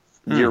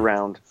 year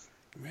round,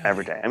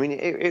 every day. I mean,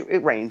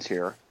 it rains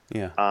here.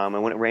 Yeah.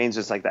 And when it rains,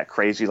 it's like that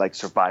crazy like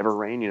Survivor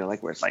rain,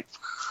 like where it's like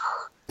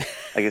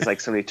it's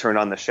like somebody turned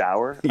on the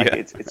shower. Like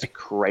it's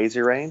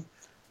crazy rain.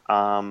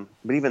 But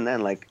even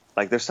then, like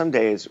there's some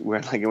days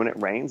where like when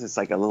it rains, it's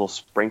like a little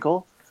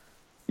sprinkle.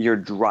 You're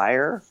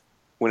drier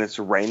when it's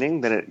raining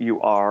than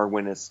you are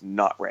when it's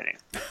not raining,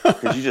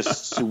 because you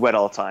just sweat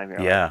all the time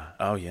here. Yeah.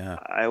 Oh yeah.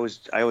 I always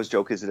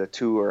joke, is it a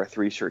 2 or a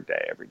 3 shirt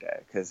day every day?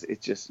 Because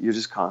you're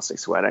just constantly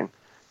sweating.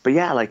 But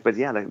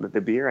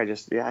the beer, I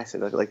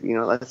said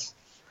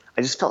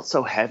I just felt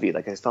so heavy,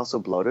 like I felt so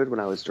bloated when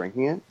I was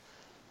drinking it,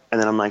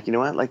 and then I'm like, you know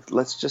what, like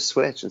let's just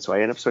switch, and so I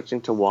ended up switching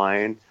to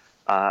wine.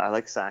 I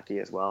like sake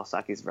as well.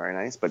 Sake is very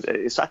nice, but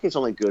sake is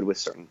only good with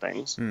certain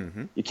things.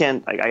 Mm-hmm. You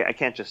can't, I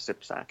can't just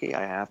sip sake.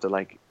 I have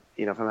to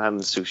if I'm having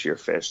sushi or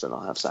fish, then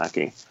I'll have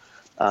sake,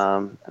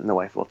 and the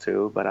wife will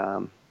too. But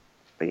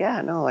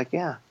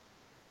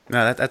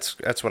No,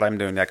 that's what I'm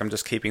doing. Like I'm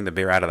just keeping the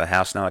beer out of the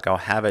house now. Like I'll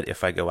have it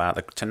if I go out.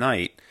 Like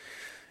tonight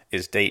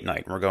is date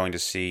night. We're going to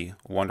see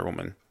Wonder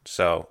Woman,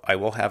 so I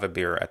will have a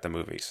beer at the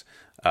movies.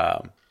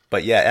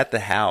 But yeah, at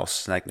the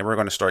house, like we're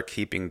going to start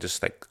keeping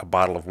just like a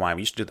bottle of wine.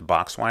 We used to do the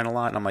box wine a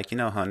lot, and I'm like,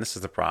 hon, this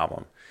is the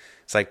problem.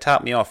 It's like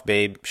top me off,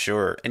 babe,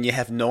 sure, and you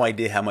have no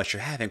idea how much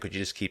you're having because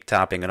you just keep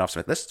topping it off. So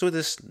I'm like, let's do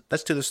this.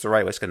 Let's do this the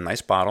right way. Let's get a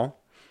nice bottle.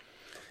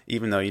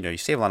 Even though you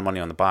save a lot of money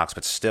on the box,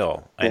 but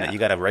still, you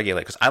got to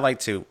regulate. Because I like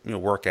to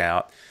work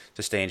out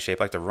to stay in shape,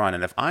 I like to run,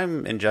 and if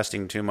I'm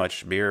ingesting too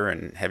much beer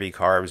and heavy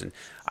carbs, and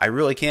I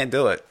really can't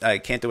do it. I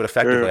can't do it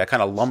effectively. I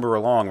kind of lumber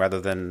along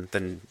rather than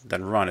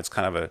run. It's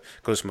kind of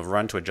goes from a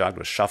run to a jog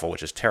to a shuffle,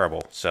 which is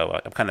terrible.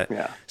 So I'm kind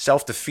of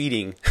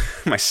self-defeating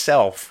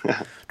myself,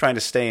 trying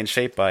to stay in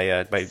shape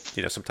by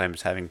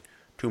sometimes having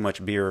too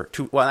much beer.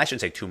 Well, I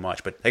shouldn't say too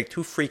much, but like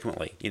too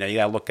frequently. You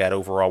got to look at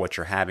overall what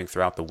you're having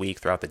throughout the week,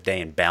 throughout the day,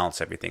 and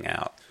balance everything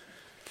out.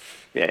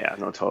 Yeah,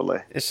 no, totally.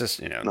 It's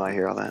just, No, I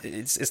hear all that.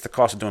 It's the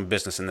cost of doing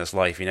business in this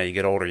life. You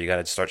get older, you got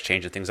to start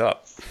changing things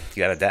up.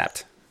 You got to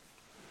adapt.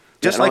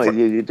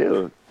 You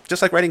do.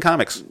 Just like writing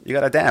comics, you got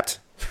to adapt.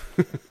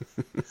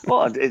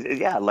 Well,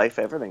 life,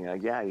 everything.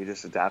 Like, you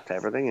just adapt to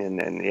everything,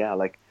 and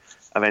like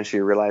eventually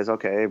you realize,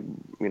 okay,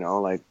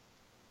 like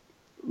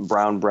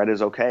brown bread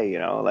is okay,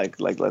 like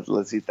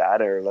let's eat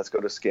that, or let's go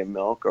to skim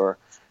milk, or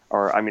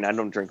I mean, I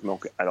don't drink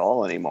milk at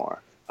all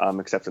anymore,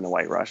 except in the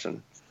White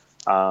Russian.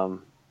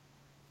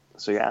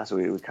 So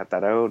we cut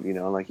that out,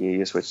 like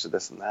you switch to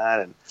this and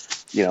that, and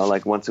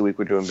like once a week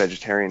we're doing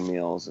vegetarian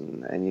meals,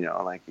 and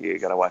like you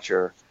got to watch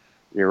your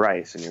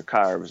rice and your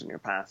carbs and your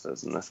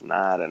pastas and this and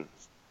that,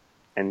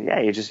 and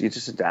you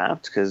just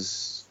adapt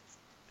because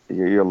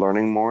you're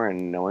learning more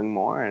and knowing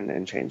more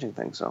and changing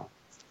things. So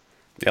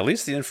at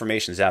least the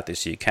information's out there,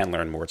 so you can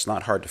learn more. It's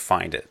not hard to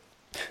find it.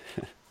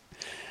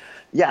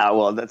 Yeah,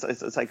 well,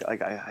 it's like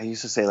I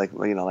used to say, like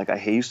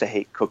I used to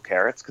hate cooked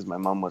carrots because my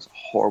mom was a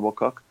horrible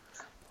cook.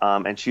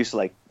 And she used to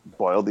like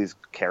boil these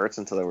carrots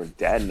until they were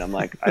dead. And I'm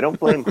like, I don't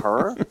blame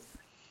her,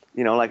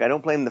 like I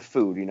don't blame the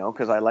food,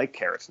 because I like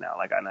carrots now.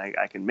 Like, and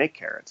I can make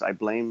carrots. I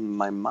blame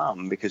my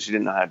mom because she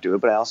didn't know how to do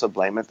it, but I also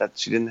blame it that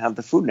she didn't have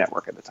the Food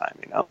Network at the time,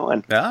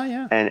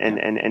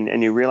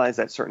 And you realize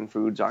that certain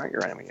foods aren't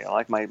your enemy.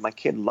 Like my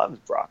kid loves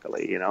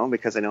broccoli,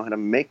 because I know how to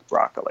make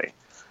broccoli.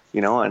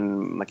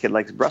 And my kid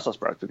likes Brussels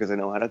sprouts because I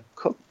know how to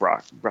cook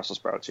Brussels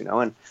sprouts,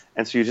 and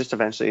so you just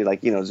eventually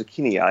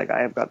zucchini. Like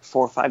I have got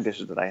 4 or 5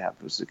 dishes that I have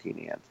with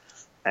zucchini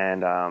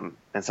and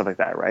stuff like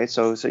that, right?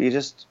 So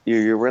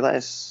you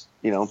realize,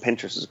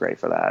 Pinterest is great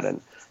for that, and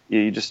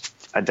you just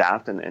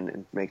adapt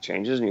and make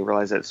changes, and you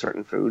realize that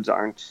certain foods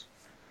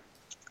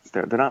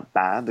they're not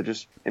bad, they're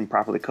just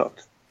improperly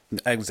cooked.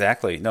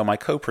 Exactly. No, my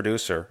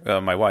co-producer,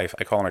 my wife,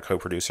 I call her my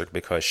co-producer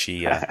because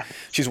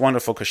she's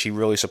wonderful because she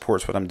really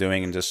supports what I'm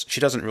doing, and just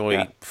she doesn't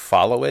really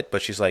follow it,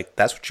 but she's like,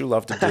 that's what you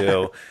love to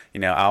do.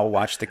 I'll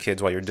watch the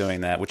kids while you're doing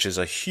that, which is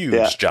a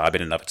huge job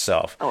in and of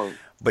itself. Oh,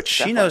 but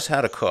she knows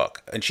how to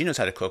cook, and she knows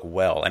how to cook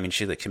well. I mean,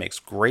 she makes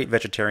great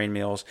vegetarian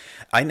meals.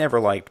 I never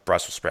liked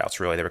Brussels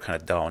sprouts, really. They were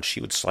kind of dull, and she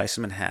would slice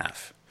them in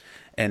half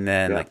and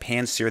then like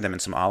pan sear them in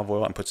some olive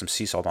oil and put some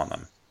sea salt on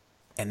them.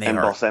 And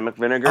balsamic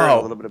vinegar and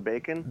a little bit of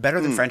bacon.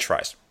 Better than French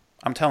fries.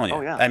 I'm telling you.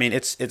 Oh, yeah. I mean,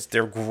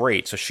 they're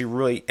great. So she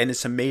really, and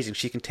it's amazing.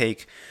 She can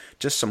take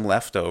just some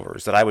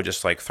leftovers that I would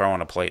just like throw on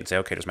a plate and say,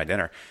 okay, there's my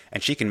dinner.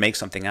 And she can make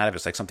something out of it.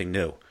 It's like something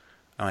new.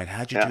 I'm like,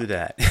 how'd you do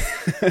that?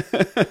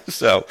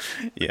 So,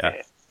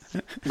 yeah.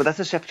 But that's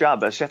a chef's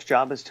job. A chef's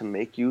job is to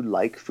make you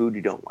like food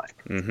you don't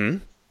like. Mm-hmm.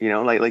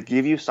 Like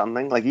give you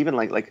something, like even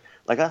like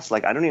us,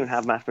 like I don't even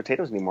have mashed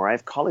potatoes anymore. I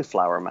have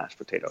cauliflower mashed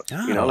potatoes.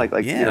 Oh,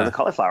 the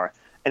cauliflower.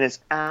 And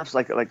it's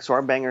absolutely so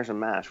our bangers and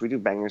mash. We do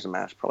bangers and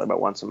mash probably about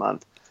once a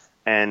month,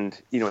 and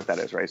you know what that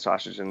is, right?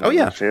 Sausage and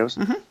mashed potatoes.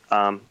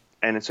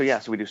 Mm-hmm.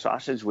 So we do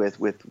sausage with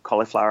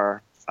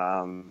cauliflower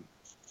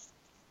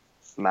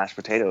mashed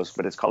potatoes,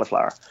 but it's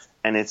cauliflower,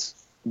 and it's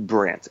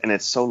brilliant, and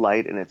it's so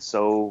light, and it's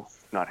so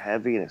not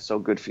heavy, and it's so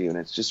good for you, and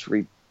it's just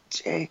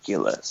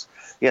ridiculous.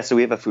 Yeah, so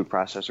we have a food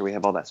processor, we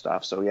have all that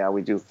stuff. So yeah,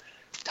 we do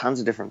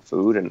tons of different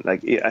food, and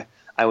like I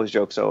always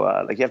joke. So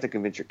like you have to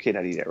convince your kid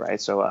how to eat it,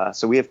 right? So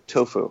we have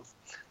tofu.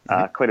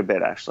 Quite a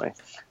bit, actually.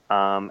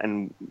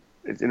 And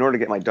in order to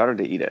get my daughter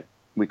to eat it,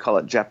 we call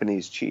it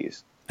Japanese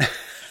cheese.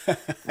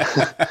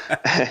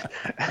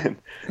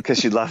 Because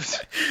she loves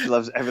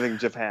everything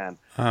Japan.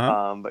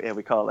 But yeah,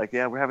 we call it like,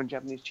 we're having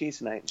Japanese cheese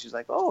tonight. And she's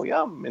like, oh,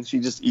 yum. And she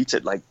just eats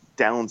it, like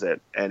downs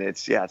it. And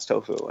it's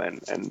tofu.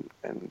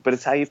 But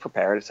it's how you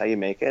prepare it. It's how you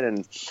make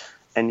it.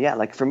 And yeah,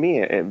 like for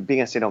me,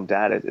 being a stay-at-home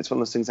dad, it's one of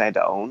those things I had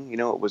to own.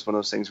 It was one of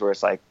those things where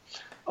it's like,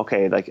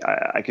 okay, like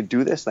I could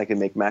do this and I could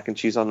make mac and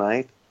cheese all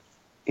night.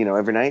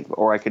 Every night,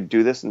 or I could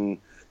do this and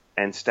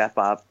step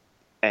up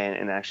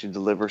and actually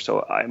deliver.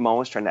 So I'm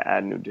always trying to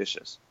add new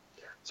dishes.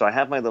 So I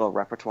have my little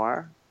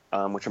repertoire,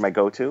 which are my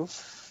go-to.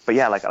 But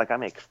yeah, like I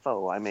make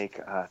pho, I make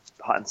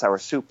hot and sour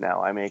soup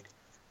now. I make,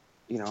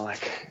 we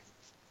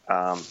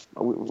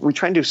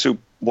try and do soup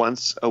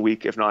once a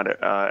week, if not,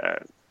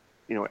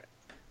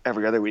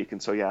 every other week.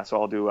 And so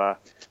I'll do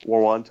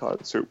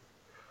wonton soup.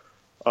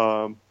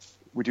 I'll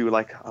do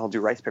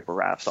rice paper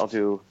wraps. I'll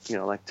do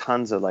like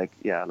tons of like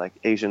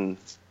Asian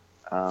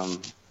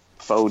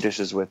faux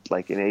dishes with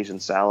like an Asian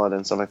salad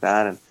and stuff like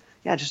that. And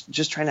yeah,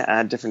 just trying to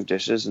add different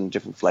dishes and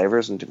different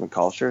flavors and different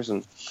cultures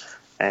and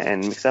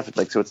mix up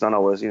like so it's not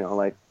always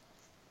like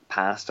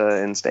pasta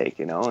and steak,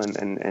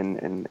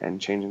 and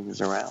changing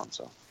things around.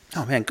 So.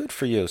 Oh man, good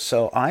for you.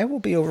 So I will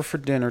be over for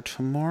dinner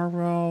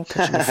tomorrow.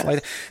 Catching a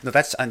flight. No,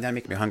 that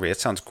makes me hungry. That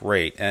sounds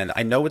great. And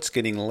I know it's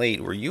getting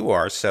late where you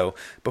are. So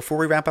before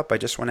we wrap up, I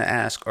just want to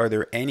ask: are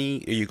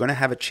you going to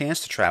have a chance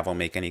to travel and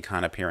make any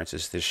kind of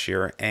appearances this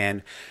year?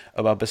 And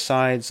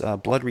besides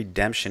Blood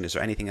Redemption, is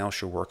there anything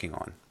else you're working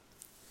on?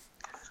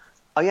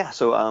 Oh yeah,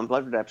 so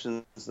Blood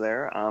Redemption is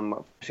there.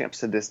 Finishing up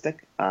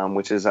Sadistic,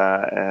 which is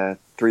a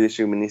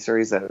 3-issue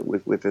miniseries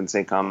with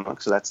Insane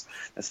Comics. So that's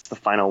the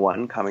final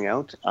one coming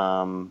out.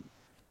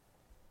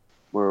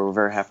 We're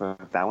very happy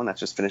with that one. That's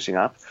just finishing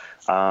up.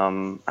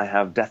 I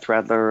have Death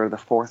Rattler, the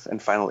 4th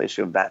and final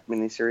issue of that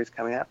miniseries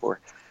coming up. We're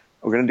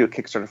going to do a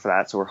Kickstarter for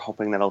that, so we're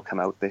hoping that'll come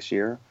out this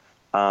year.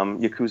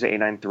 Yakuza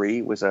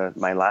 893 was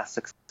my last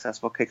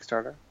successful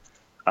Kickstarter.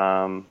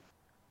 On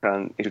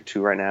issue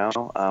 2 right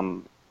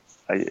now.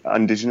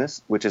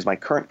 Indigenous, which is my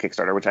current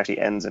Kickstarter, which actually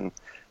ends in,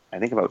 I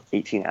think, about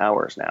 18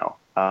 hours now.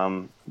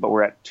 But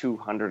we're at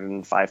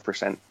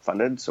 205%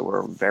 funded, so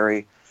we're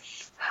very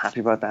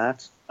happy about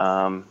that.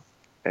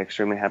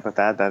 Extremely happy about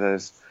that. That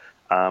is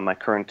my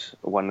current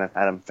one with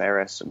Adam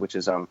Ferris, which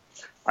is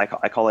I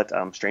call it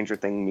Stranger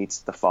Things meets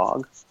The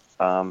Fog,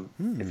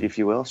 if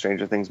you will.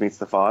 Stranger Things meets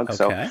The Fog. Okay.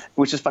 So,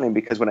 which is funny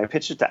because when I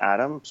pitched it to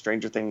Adam,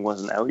 Stranger Things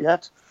wasn't out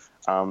yet.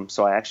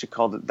 So I actually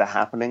called it The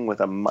Happening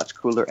with a much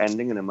cooler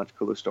ending and a much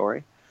cooler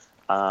story.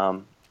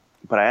 But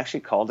I actually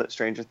called it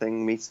Stranger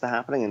Things Meets The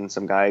Happening, and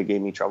some guy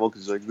gave me trouble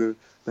because like the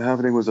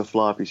Happening was a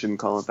flop. You shouldn't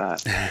call it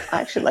that.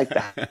 I actually like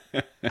that.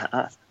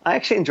 I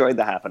actually enjoyed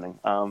The Happening.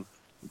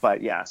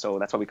 But yeah, so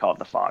that's why we call it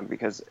The Fog,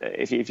 because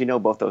if you know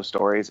both those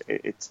stories,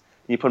 it's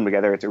you put them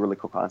together, it's a really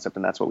cool concept,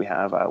 and that's what we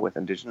have with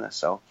Indigenous.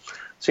 So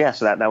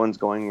that one's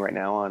going right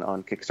now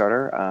on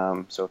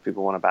Kickstarter. So if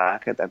people want to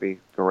back it, that'd be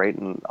great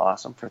and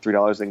awesome. For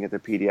 $3, they can get the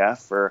PDF.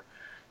 For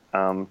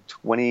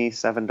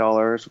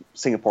 $27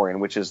 Singaporean,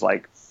 which is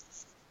like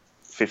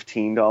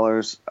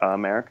 $15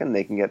 American,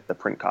 they can get the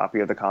print copy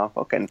of the comic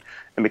book. And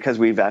because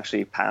we've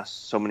actually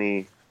passed so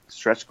many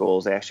stretch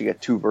goals, they actually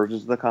get 2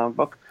 versions of the comic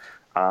book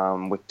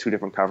with 2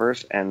 different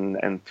covers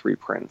and 3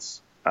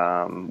 prints,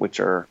 which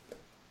are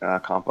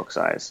comic book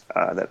size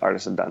that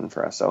artists have done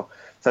for us. So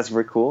that's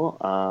very cool.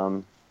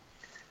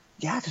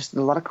 Just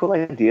a lot of cool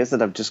ideas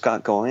that I've just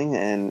got going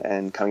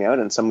and coming out,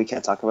 and some we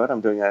can't talk about. I'm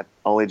doing an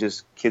all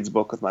ages kids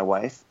book with my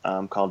wife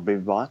called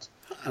Baby Bot,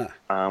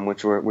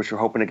 which we're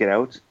hoping to get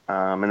out.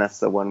 And that's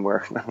the one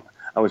where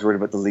I was worried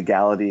about the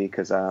legality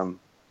because in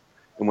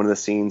one of the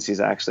scenes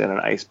he's actually on an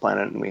ice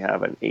planet and we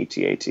have an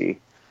AT-AT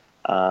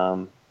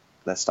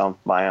that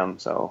stomped by him.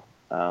 So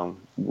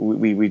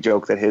we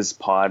joke that his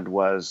pod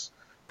was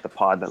the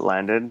pod that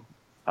landed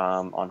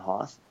on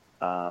Hoth.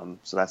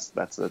 So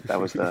that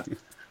was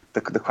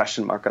the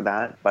question mark of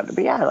that. But so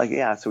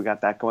we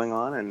got that going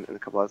on and a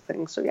couple other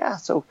things.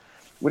 So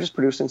we're just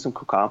producing some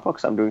cool comic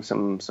books. I'm doing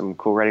some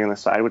cool writing on the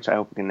side, which I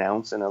hope we can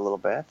announce in a little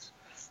bit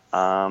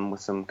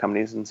with some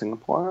companies in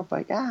Singapore.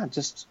 But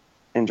just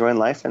enjoying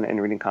life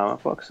and reading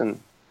comic books. And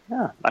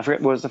I forget,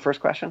 what was the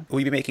first question? Will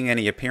you be making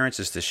any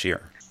appearances this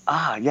year?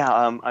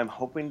 I'm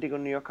hoping to go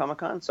to New York Comic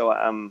Con.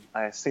 So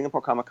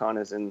Singapore Comic Con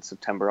is in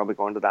September. I'll be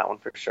going to that one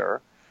for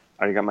sure.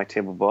 I already got my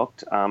table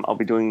booked. I'll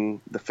be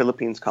doing the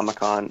Philippines Comic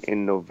Con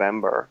in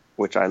November,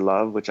 which I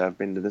love, which I've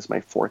been to. This is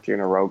my 4th year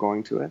in a row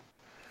going to it.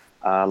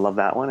 Love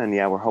that one. And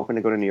we're hoping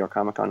to go to New York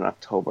Comic Con in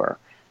October.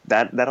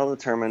 That'll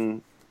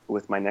determine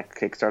with my next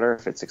Kickstarter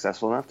if it's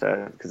successful enough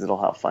because it'll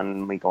help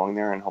fund me going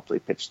there and hopefully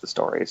pitch the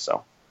stories.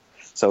 So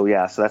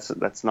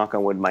that's knock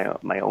on wood,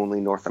 my only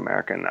North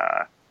American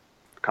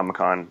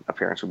Comic-Con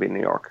appearance would be in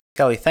New York.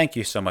 Kelly, thank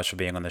you so much for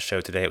being on the show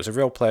today. It was a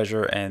real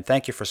pleasure, and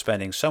thank you for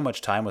spending so much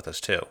time with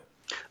us, too.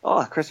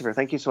 Oh, Christopher,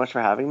 thank you so much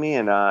for having me,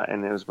 and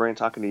it was brilliant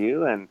talking to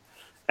you, and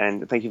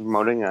thank you for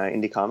promoting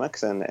indie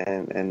comics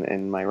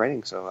and my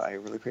writing, so I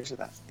really appreciate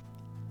that.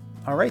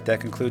 All right, that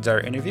concludes our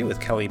interview with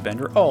Kelly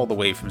Bender, all the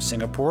way from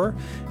Singapore.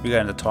 We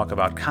got into talk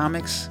about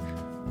comics,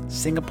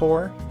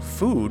 Singapore,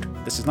 food.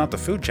 This is not the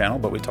food channel,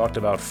 but we talked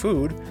about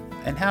food,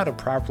 and how to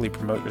properly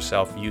promote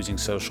yourself using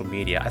social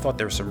media. I thought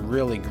there were some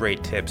really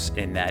great tips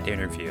in that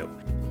interview,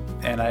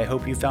 and I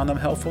hope you found them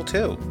helpful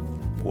too.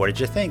 What did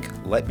you think?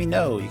 Let me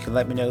know. You can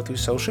let me know through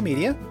social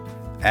media,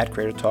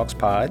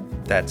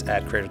 @CreatorTalksPod. That's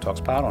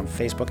 @CreatorTalksPod on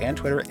Facebook and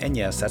Twitter. And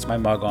yes, that's my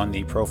mug on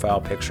the profile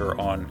picture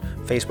on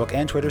Facebook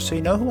and Twitter, so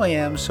you know who I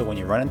am. So when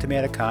you run into me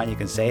at a con, you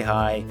can say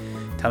hi,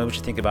 tell me what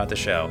you think about the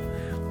show.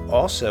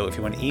 Also, if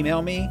you want to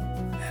email me,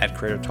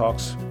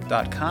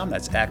 @CreatorTalks.com.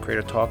 That's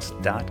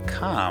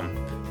 @CreatorTalks.com.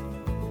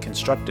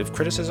 Constructive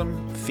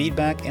criticism,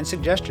 feedback, and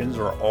suggestions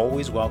are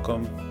always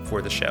welcome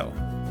for the show.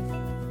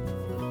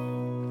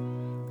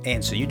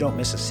 And so you don't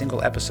miss a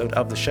single episode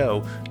of the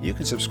show, you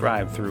can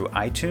subscribe through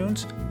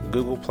iTunes,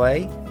 Google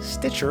Play,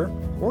 Stitcher,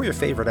 or your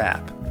favorite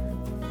app.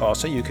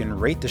 Also, you can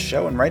rate the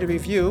show and write a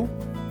review,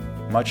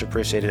 much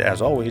appreciated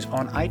as always,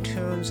 on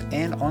iTunes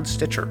and on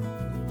Stitcher.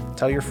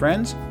 Tell your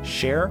friends,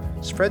 share,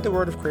 spread the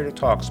word of Creator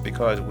Talks,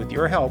 because with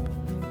your help,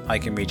 I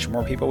can reach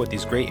more people with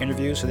these great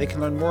interviews so they can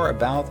learn more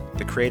about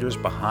the creators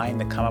behind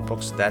the comic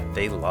books that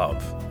they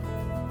love.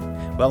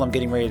 Well, I'm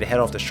getting ready to head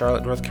off to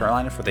Charlotte, North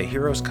Carolina for the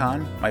Heroes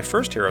Con, my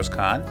first Heroes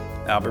Con.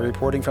 I'll be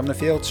reporting from the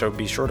field, so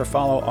be sure to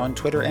follow on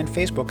Twitter and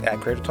Facebook at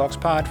Creator Talks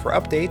Pod for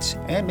updates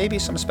and maybe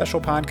some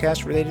special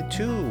podcasts related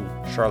to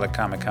Charlotte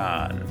Comic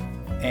Con.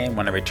 And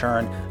when I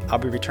return, I'll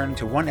be returning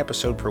to one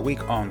episode per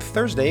week on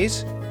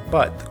Thursdays,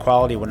 but the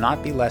quality will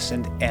not be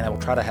lessened, and I will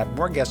try to have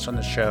more guests on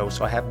the show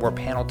so I have more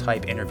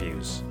panel-type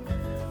interviews.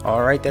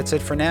 All right, that's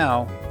it for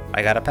now.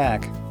 I gotta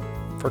pack.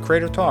 For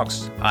Creator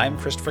Talks, I'm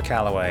Christopher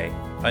Calloway.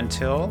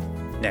 Until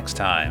next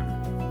time.